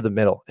 Brown over the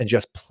middle and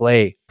just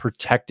play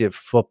protective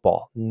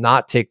football,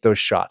 not take those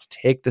shots,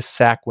 take the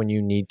sack when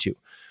you need to,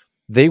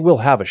 they will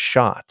have a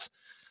shot.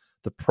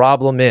 The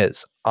problem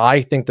is,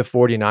 I think the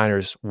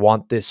 49ers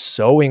want this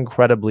so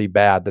incredibly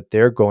bad that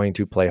they're going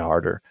to play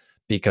harder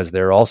because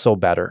they're also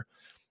better.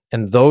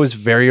 And those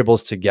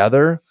variables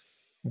together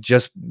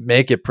just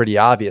make it pretty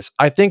obvious.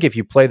 I think if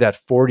you play that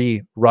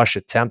 40 rush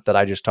attempt that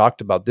I just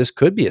talked about, this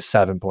could be a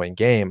 7-point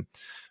game,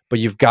 but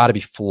you've got to be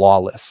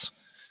flawless.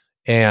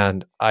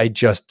 And I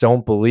just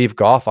don't believe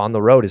Goff on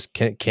the road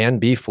can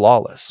be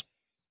flawless.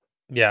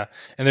 Yeah,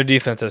 and their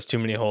defense has too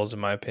many holes in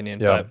my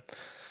opinion. Yeah. But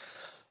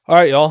all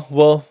right, y'all.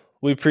 Well,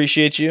 we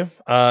appreciate you.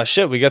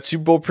 We got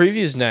Super Bowl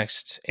previews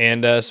next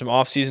and some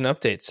off-season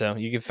updates. So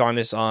you can find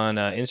us on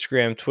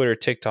Instagram, Twitter,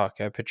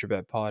 TikTok at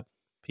PitcherBetPod.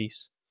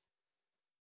 Peace.